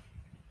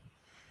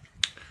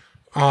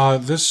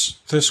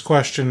 This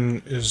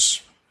question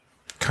is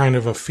kind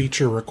of a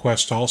feature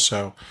request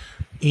also.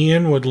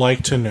 Ian would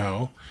like to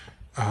know,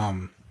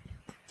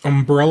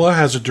 Umbrella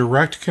has a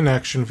direct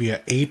connection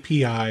via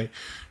API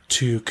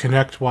to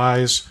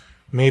ConnectWise,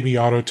 maybe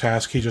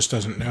Autotask, he just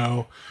doesn't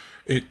know.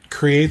 It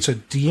creates a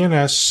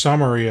DNS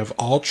summary of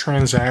all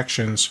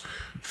transactions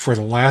for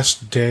the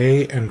last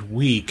day and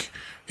week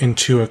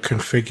into a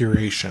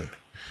configuration.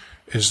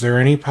 Is there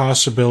any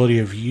possibility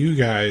of you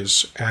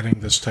guys adding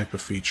this type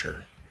of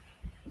feature?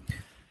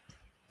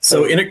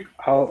 So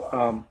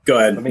go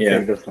ahead. Let me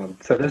take this one.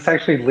 So this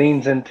actually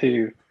leans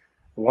into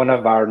one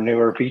of our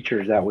newer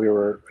features that we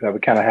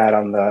kind of had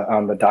on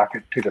the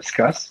docket to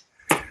discuss.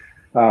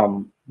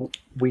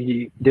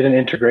 We did an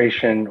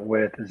integration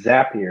with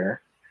Zapier,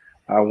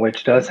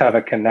 which does have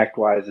a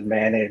ConnectWise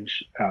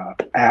Manage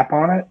app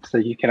on it, so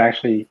you can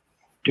actually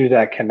do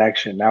that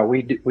connection. Now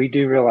we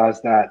do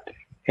realize that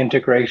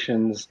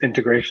integrations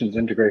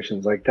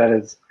like that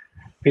is,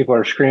 people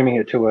are screaming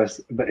it to us,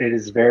 but it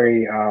is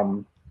very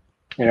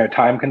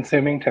time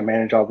consuming to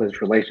manage all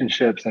those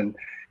relationships and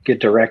get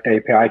direct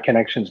API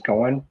connections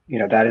going.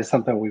 That is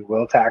something we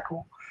will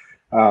tackle.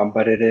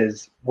 But it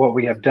is what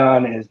we have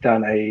done is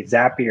done a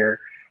Zapier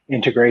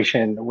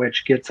integration,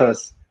 which gets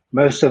us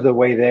most of the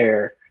way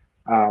there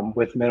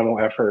with minimal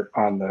effort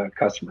on the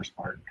customer's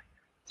part.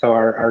 So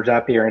our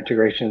Zapier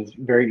integration is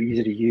very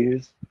easy to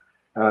use.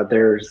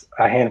 There's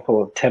a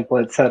handful of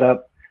templates set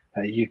up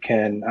that you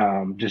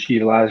can just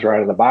utilize right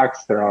out of the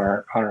box. They're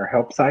on our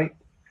help site.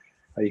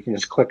 You can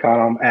just click on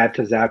them, add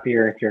to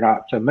Zapier. If you're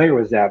not familiar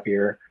with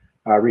Zapier,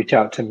 reach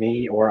out to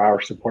me or our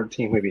support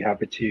team. We'd be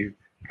happy to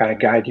kind of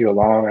guide you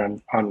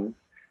along on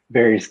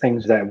various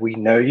things that we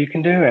know you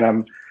can do. And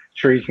I'm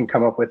sure you can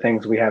come up with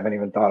things we haven't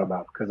even thought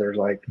about, because there's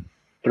like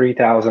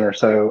 3,000 or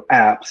so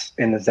apps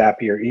in the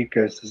Zapier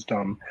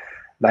ecosystem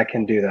that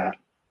can do that.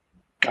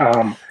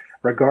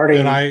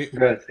 Regarding, I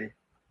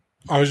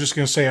was just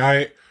going to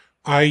say,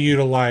 I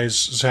utilize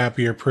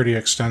Zapier pretty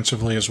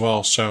extensively as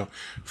well. So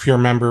if you're a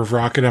member of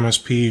Rocket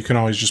MSP, you can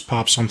always just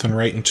pop something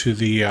right into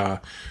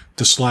the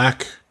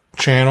Slack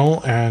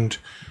channel, and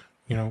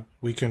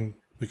we can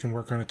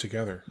work on it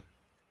together.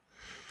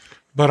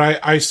 But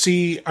I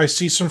see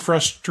some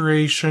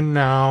frustration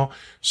now.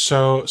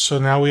 So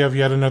now we have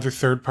yet another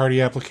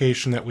third-party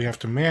application that we have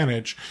to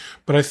manage.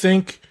 But I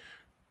think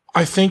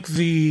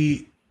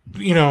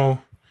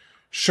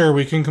sure,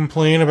 we can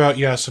complain about,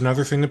 yes,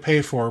 another thing to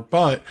pay for,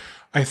 but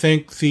I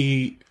think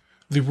the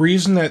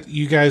reason that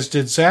you guys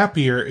did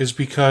Zapier is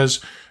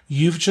because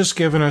You've just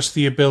given us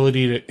the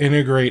ability to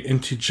integrate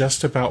into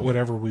just about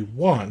whatever we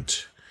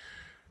want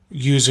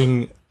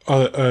using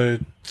a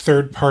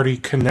third-party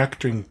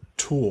connecting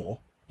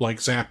tool like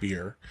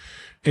Zapier,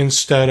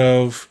 instead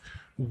of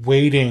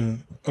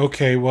waiting,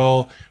 okay,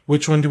 well,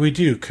 which one do we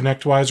do,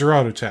 ConnectWise or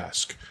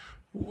Autotask?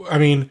 I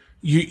mean,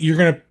 you're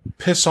going to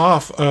piss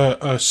off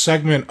a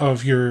segment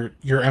of your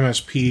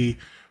MSP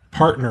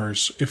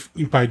partners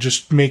by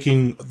just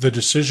making the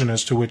decision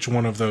as to which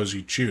one of those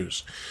you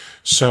choose.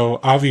 So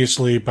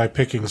obviously, by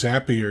picking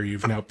Zapier,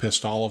 you've now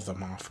pissed all of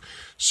them off.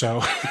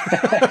 So,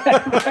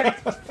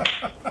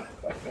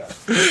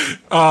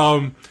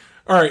 all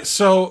right.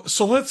 So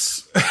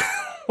let's.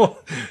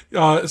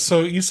 So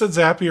you said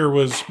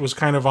Zapier was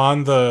kind of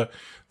on the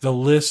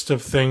list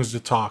of things to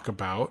talk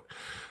about.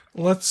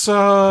 Let's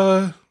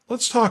talk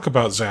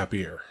about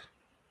Zapier.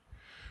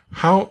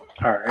 How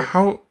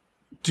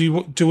do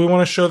we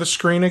want to show the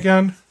screen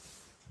again?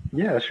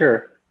 Yeah,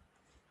 sure.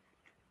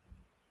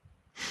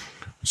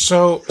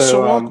 So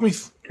walk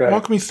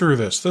me through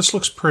this. This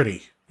looks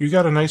pretty. You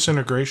got a nice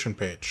integration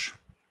page.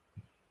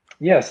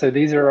 Yeah, so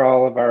these are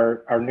all of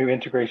our new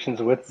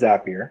integrations with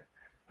Zapier.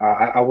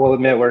 I will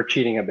admit we're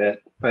cheating a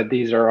bit, but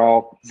these are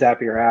all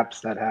Zapier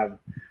apps that have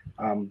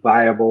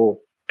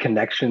viable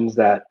connections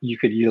that you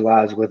could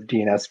utilize with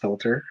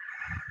DNSFilter.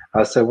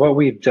 So what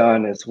we've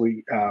done is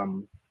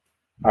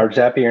our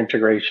Zapier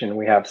integration,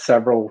 we have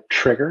several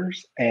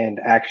triggers and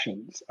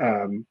actions.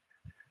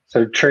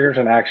 So triggers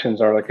and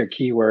actions are like a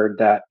keyword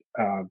that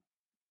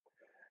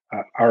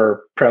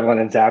are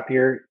prevalent in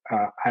Zapier.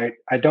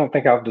 I don't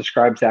think I'll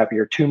describe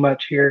Zapier too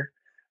much here,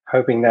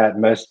 hoping that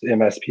most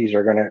MSPs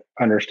are going to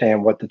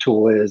understand what the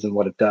tool is and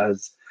what it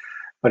does.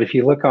 But if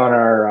you look on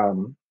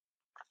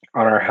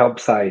our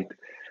help site,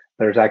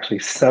 there's actually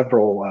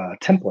several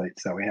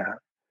templates that we have.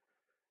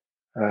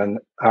 And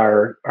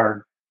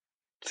our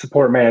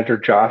support manager,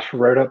 Josh,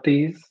 wrote up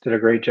these, did a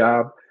great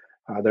job.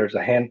 There's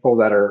a handful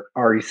that are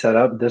already set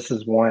up. This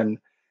is one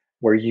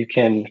where you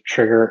can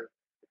trigger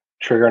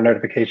a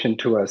notification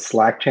to a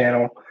Slack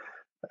channel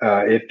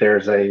if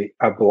there's a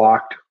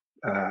blocked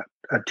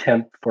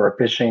attempt for a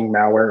phishing,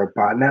 malware, or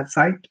botnet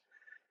site.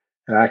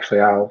 And actually,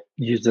 I'll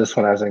use this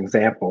one as an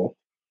example.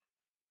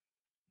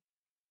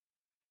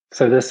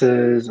 So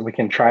we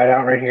can try it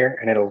out right here,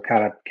 and it'll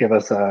kind of give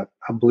us a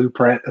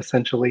blueprint,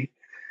 essentially.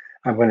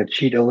 I'm going to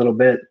cheat a little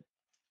bit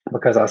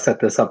because I set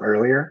this up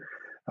earlier,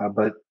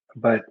 but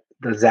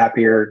the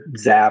Zapier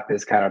Zap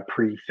is kind of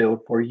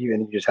pre-filled for you,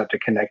 and you just have to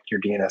connect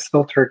your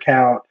DNSFilter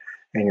account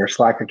and your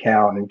Slack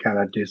account and kind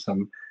of do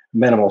some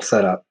minimal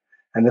setup.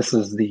 And this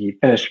is the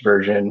finished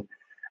version.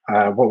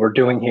 What we're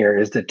doing here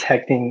is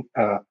detecting,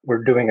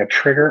 we're doing a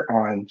trigger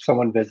on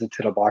someone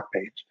visited a block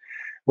page,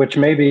 which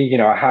may be,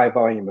 a high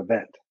volume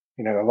event.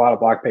 A lot of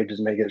block pages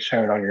may get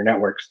shown on your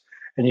networks,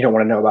 and you don't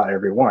want to know about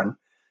every one.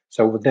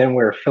 So then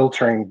we're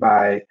filtering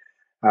by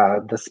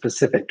the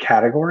specific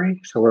category.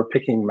 So we're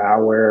picking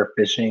malware,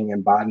 phishing,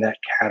 and botnet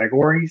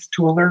categories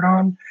to alert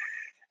on.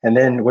 And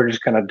then we're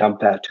just going to dump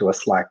that to a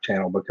Slack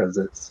channel because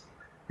it's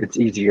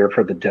easier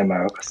for the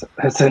demo,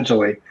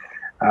 essentially.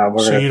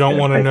 So you don't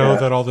want to know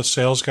that all the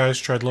sales guys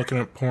tried looking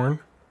at porn?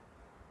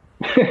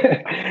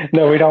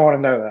 No, we don't want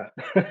to know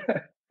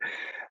that.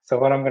 So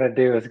what I'm going to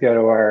do is go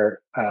to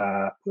our,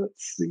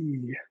 let's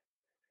see,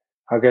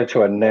 I'll go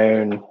to a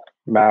known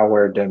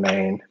malware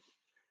domain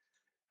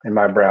in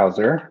my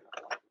browser.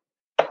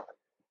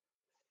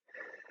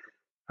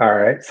 All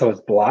right, so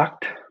it's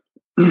blocked.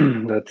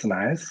 That's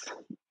nice.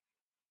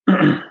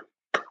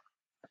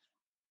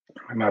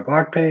 My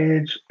block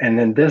page, and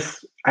then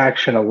this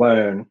action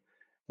alone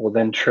will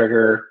then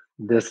trigger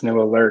this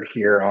new alert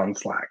here on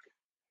Slack.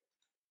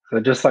 So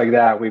just like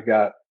that, we've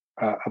got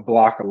a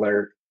block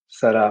alert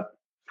set up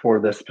for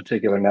this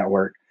particular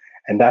network.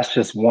 And that's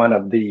just one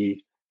of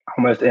the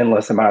almost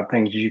endless amount of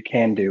things you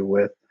can do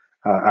with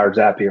our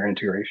Zapier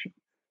integration.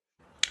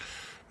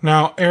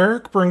 Now,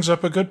 Eric brings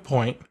up a good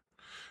point.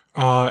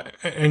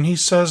 And he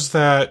says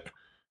that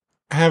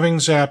having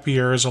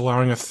Zapier is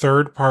allowing a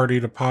third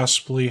party to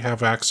possibly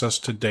have access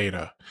to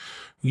data.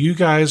 You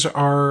guys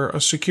are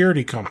a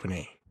security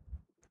company.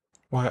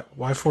 Why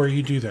for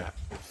you do that?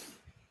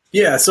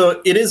 Yeah,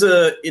 so it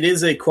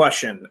is a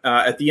question.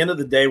 At the end of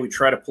the day, we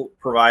try to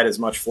provide as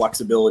much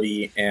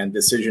flexibility and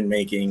decision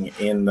making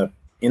in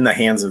the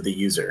hands of the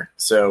user.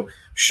 So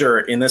sure,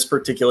 in this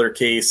particular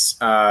case,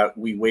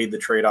 we weighed the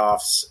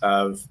trade-offs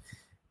of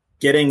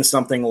getting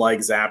something like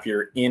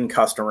Zapier in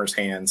customers'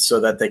 hands so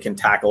that they can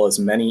tackle as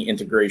many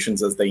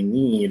integrations as they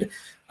need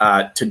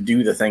to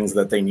do the things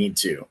that they need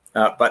to.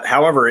 But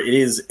however, it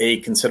is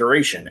a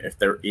consideration. If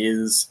there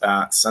is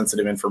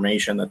sensitive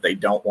information that they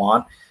don't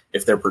want,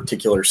 if they're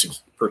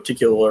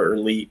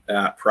particularly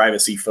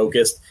privacy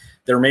focused,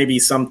 there may be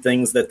some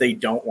things that they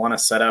don't want to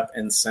set up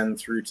and send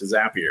through to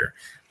Zapier.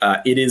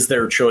 It is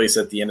their choice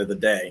at the end of the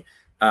day.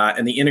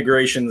 And the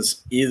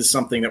integrations is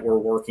something that we're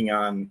working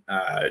on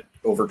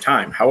over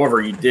time.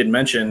 However, you did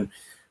mention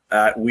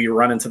we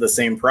run into the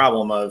same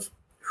problem of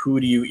who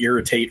do you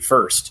irritate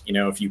first?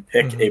 If you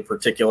pick a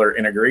particular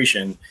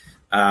integration,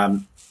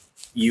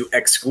 you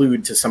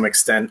exclude to some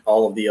extent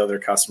all of the other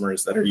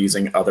customers that are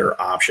using other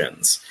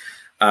options.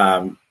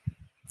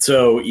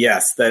 So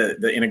yes,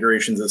 the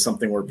integrations is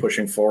something we're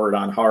pushing forward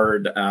on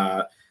hard.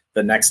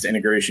 The next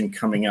integration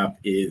coming up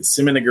is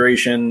SIM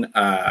integration,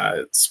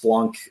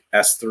 Splunk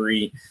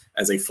S3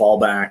 as a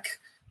fallback,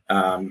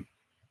 and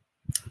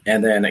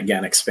then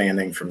again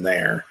expanding from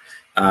there.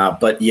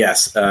 But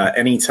yes,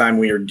 anytime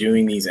we are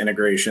doing these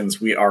integrations,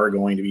 we are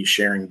going to be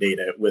sharing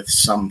data with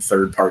some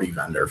third-party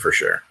vendor for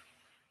sure.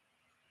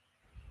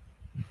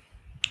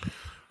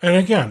 And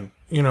again,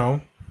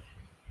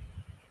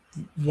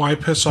 why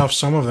piss off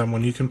some of them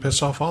when you can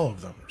piss off all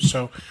of them?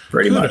 So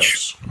pretty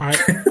kudos. Much.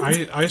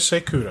 I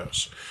say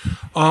kudos.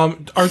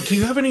 Do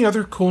you have any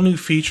other cool new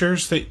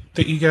features that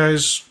you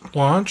guys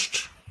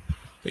launched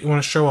that you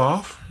want to show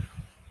off?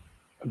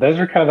 Those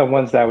are kind of the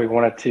ones that we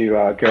wanted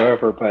to go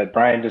over, but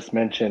Brian just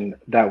mentioned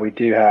that we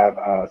do have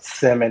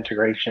SIM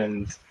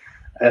integrations,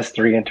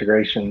 S3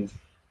 integrations,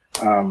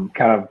 kind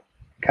of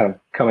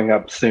coming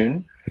up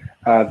soon.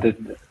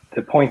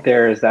 The point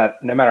there is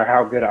that no matter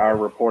how good our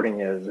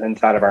reporting is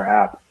inside of our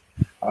app,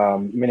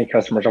 many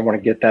customers want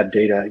to get that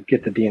data,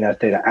 get the DNS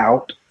data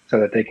out so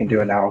that they can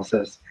do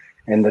analysis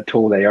in the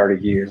tool they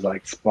already use,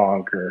 like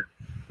Splunk, or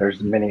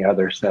there's many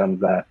other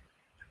SIMs that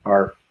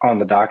are on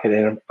the docket.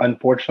 And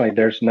unfortunately,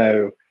 there's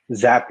no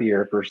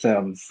Zapier for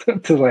SIMs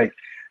to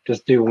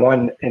just do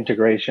one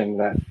integration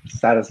that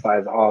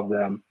satisfies all of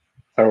them.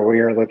 So we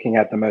are looking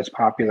at the most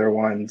popular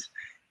ones.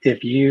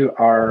 If you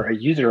are a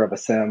user of a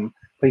SIM,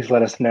 please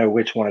let us know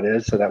which one it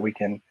is so that we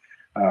can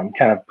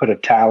kind of put a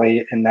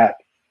tally in that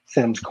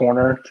SIM's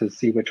corner to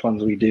see which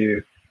ones we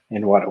do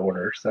in what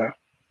order. So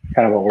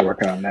kind of what we're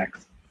working on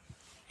next.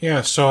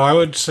 Yeah, so I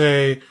would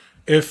say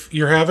if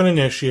you're having an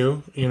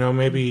issue,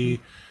 maybe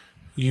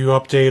you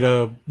update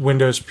a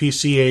Windows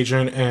PC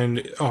agent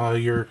and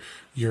your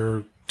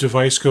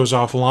device goes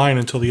offline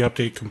until the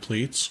update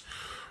completes,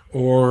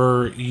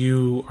 or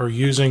you are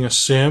using a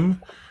SIM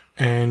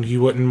and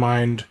you wouldn't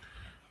mind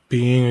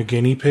being a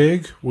guinea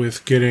pig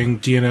with getting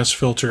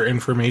DNSFilter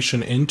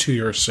information into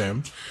your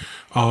SIM,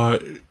 or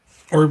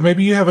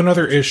maybe you have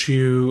another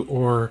issue,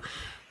 or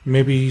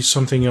maybe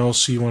something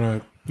else you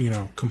want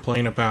to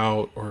complain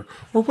about, or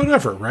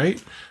whatever,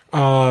 right?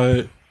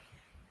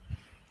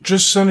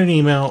 Just send an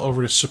email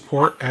over to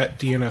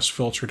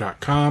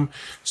support@dnsfilter.com.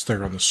 It's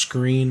there on the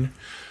screen.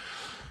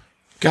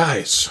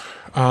 Guys,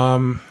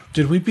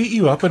 did we beat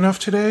you up enough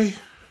today?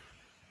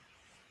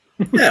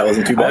 Yeah, it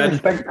wasn't too bad.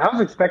 I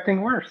was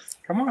expecting worse.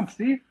 Come on,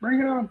 Steve,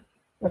 bring it on.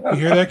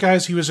 You hear that,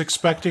 guys? He was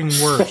expecting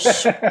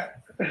worse.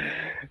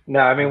 No,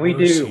 I mean, we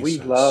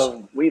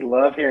love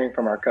hearing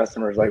from our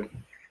customers. Like,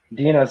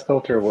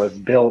 DNSFilter was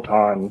built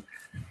on,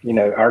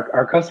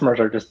 our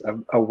customers are just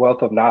a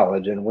wealth of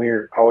knowledge, and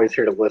we're always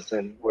here to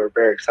listen. We're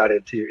very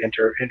excited to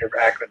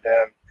interact with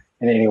them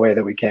in any way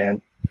that we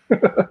can.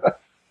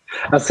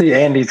 I see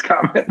Andy's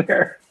comment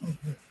there.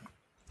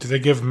 Do they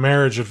give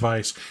marriage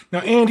advice? Now,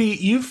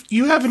 Andy,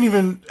 you haven't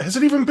even, has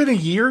it even been a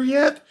year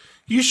yet?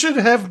 You should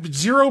have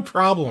zero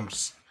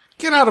problems.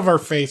 Get out of our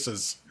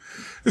faces.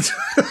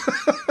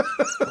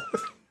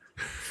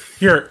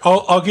 Here,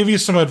 I'll give you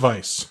some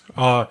advice.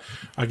 I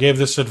gave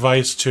this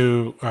advice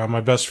to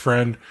my best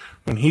friend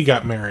when he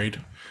got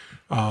married.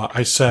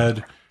 I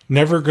said,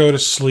 never go to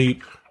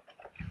sleep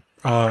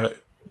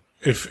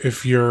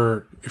if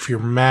you're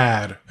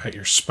mad at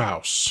your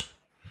spouse.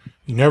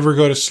 You never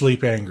go to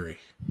sleep angry.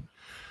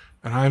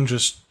 And I'm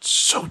just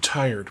so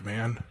tired,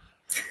 man.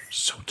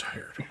 So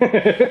tired.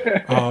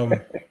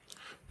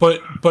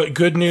 But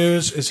good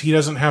news is he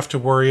doesn't have to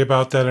worry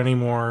about that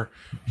anymore.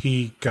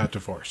 He got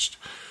divorced.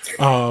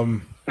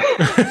 Long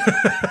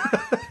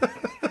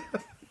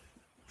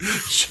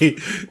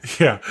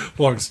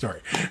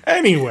story.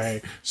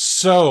 Anyway,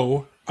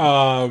 so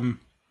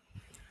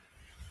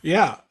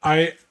yeah,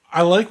 I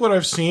like what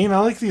I've seen. I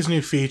like these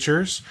new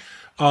features.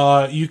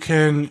 You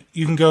can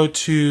go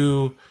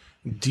to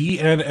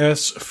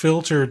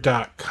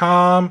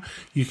DNSFilter.com.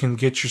 You can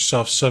get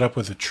yourself set up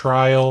with a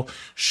trial,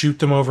 shoot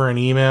them over an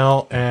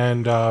email,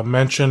 and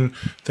mention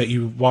that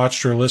you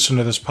watched or listened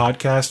to this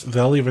podcast.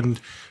 They'll even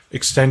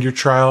extend your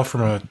trial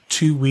from a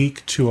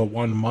 2-week to a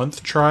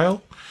 1-month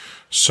trial.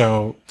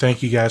 So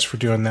thank you guys for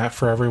doing that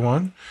for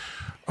everyone.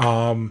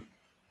 One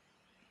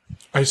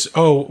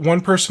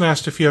person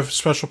asked if you have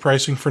special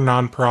pricing for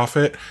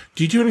nonprofit.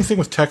 Do you do anything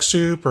with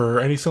TechSoup or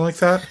anything like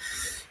that?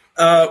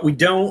 We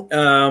don't.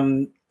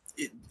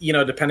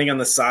 Depending on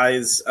the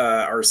size,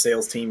 our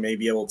sales team may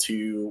be able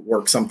to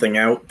work something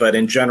out. But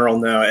in general,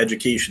 no.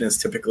 Education is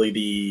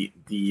typically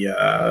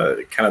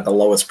the kind of the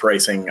lowest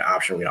pricing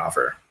option we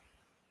offer.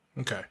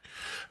 Okay.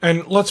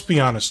 And let's be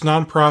honest,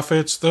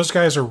 nonprofits, those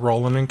guys are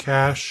rolling in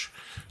cash,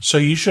 so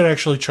you should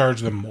actually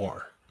charge them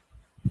more.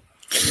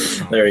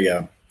 So. There you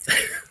go.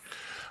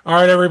 All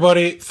right,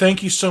 everybody.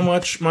 Thank you so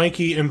much,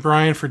 Mikey and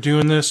Brian, for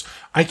doing this.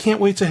 I can't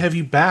wait to have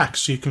you back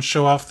so you can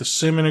show off the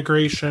SIM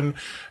integration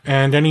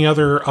and any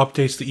other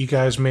updates that you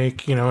guys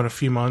make, in a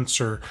few months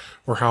or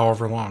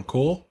however long.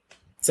 Cool?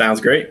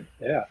 Sounds great.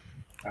 Yeah,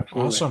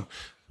 absolutely. Awesome.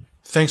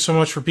 thanks so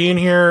much for being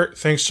here.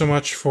 Thanks so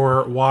much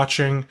for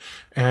watching.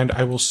 And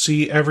I will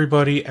see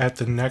everybody at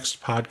the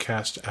next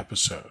podcast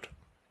episode.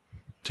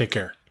 Take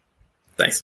care.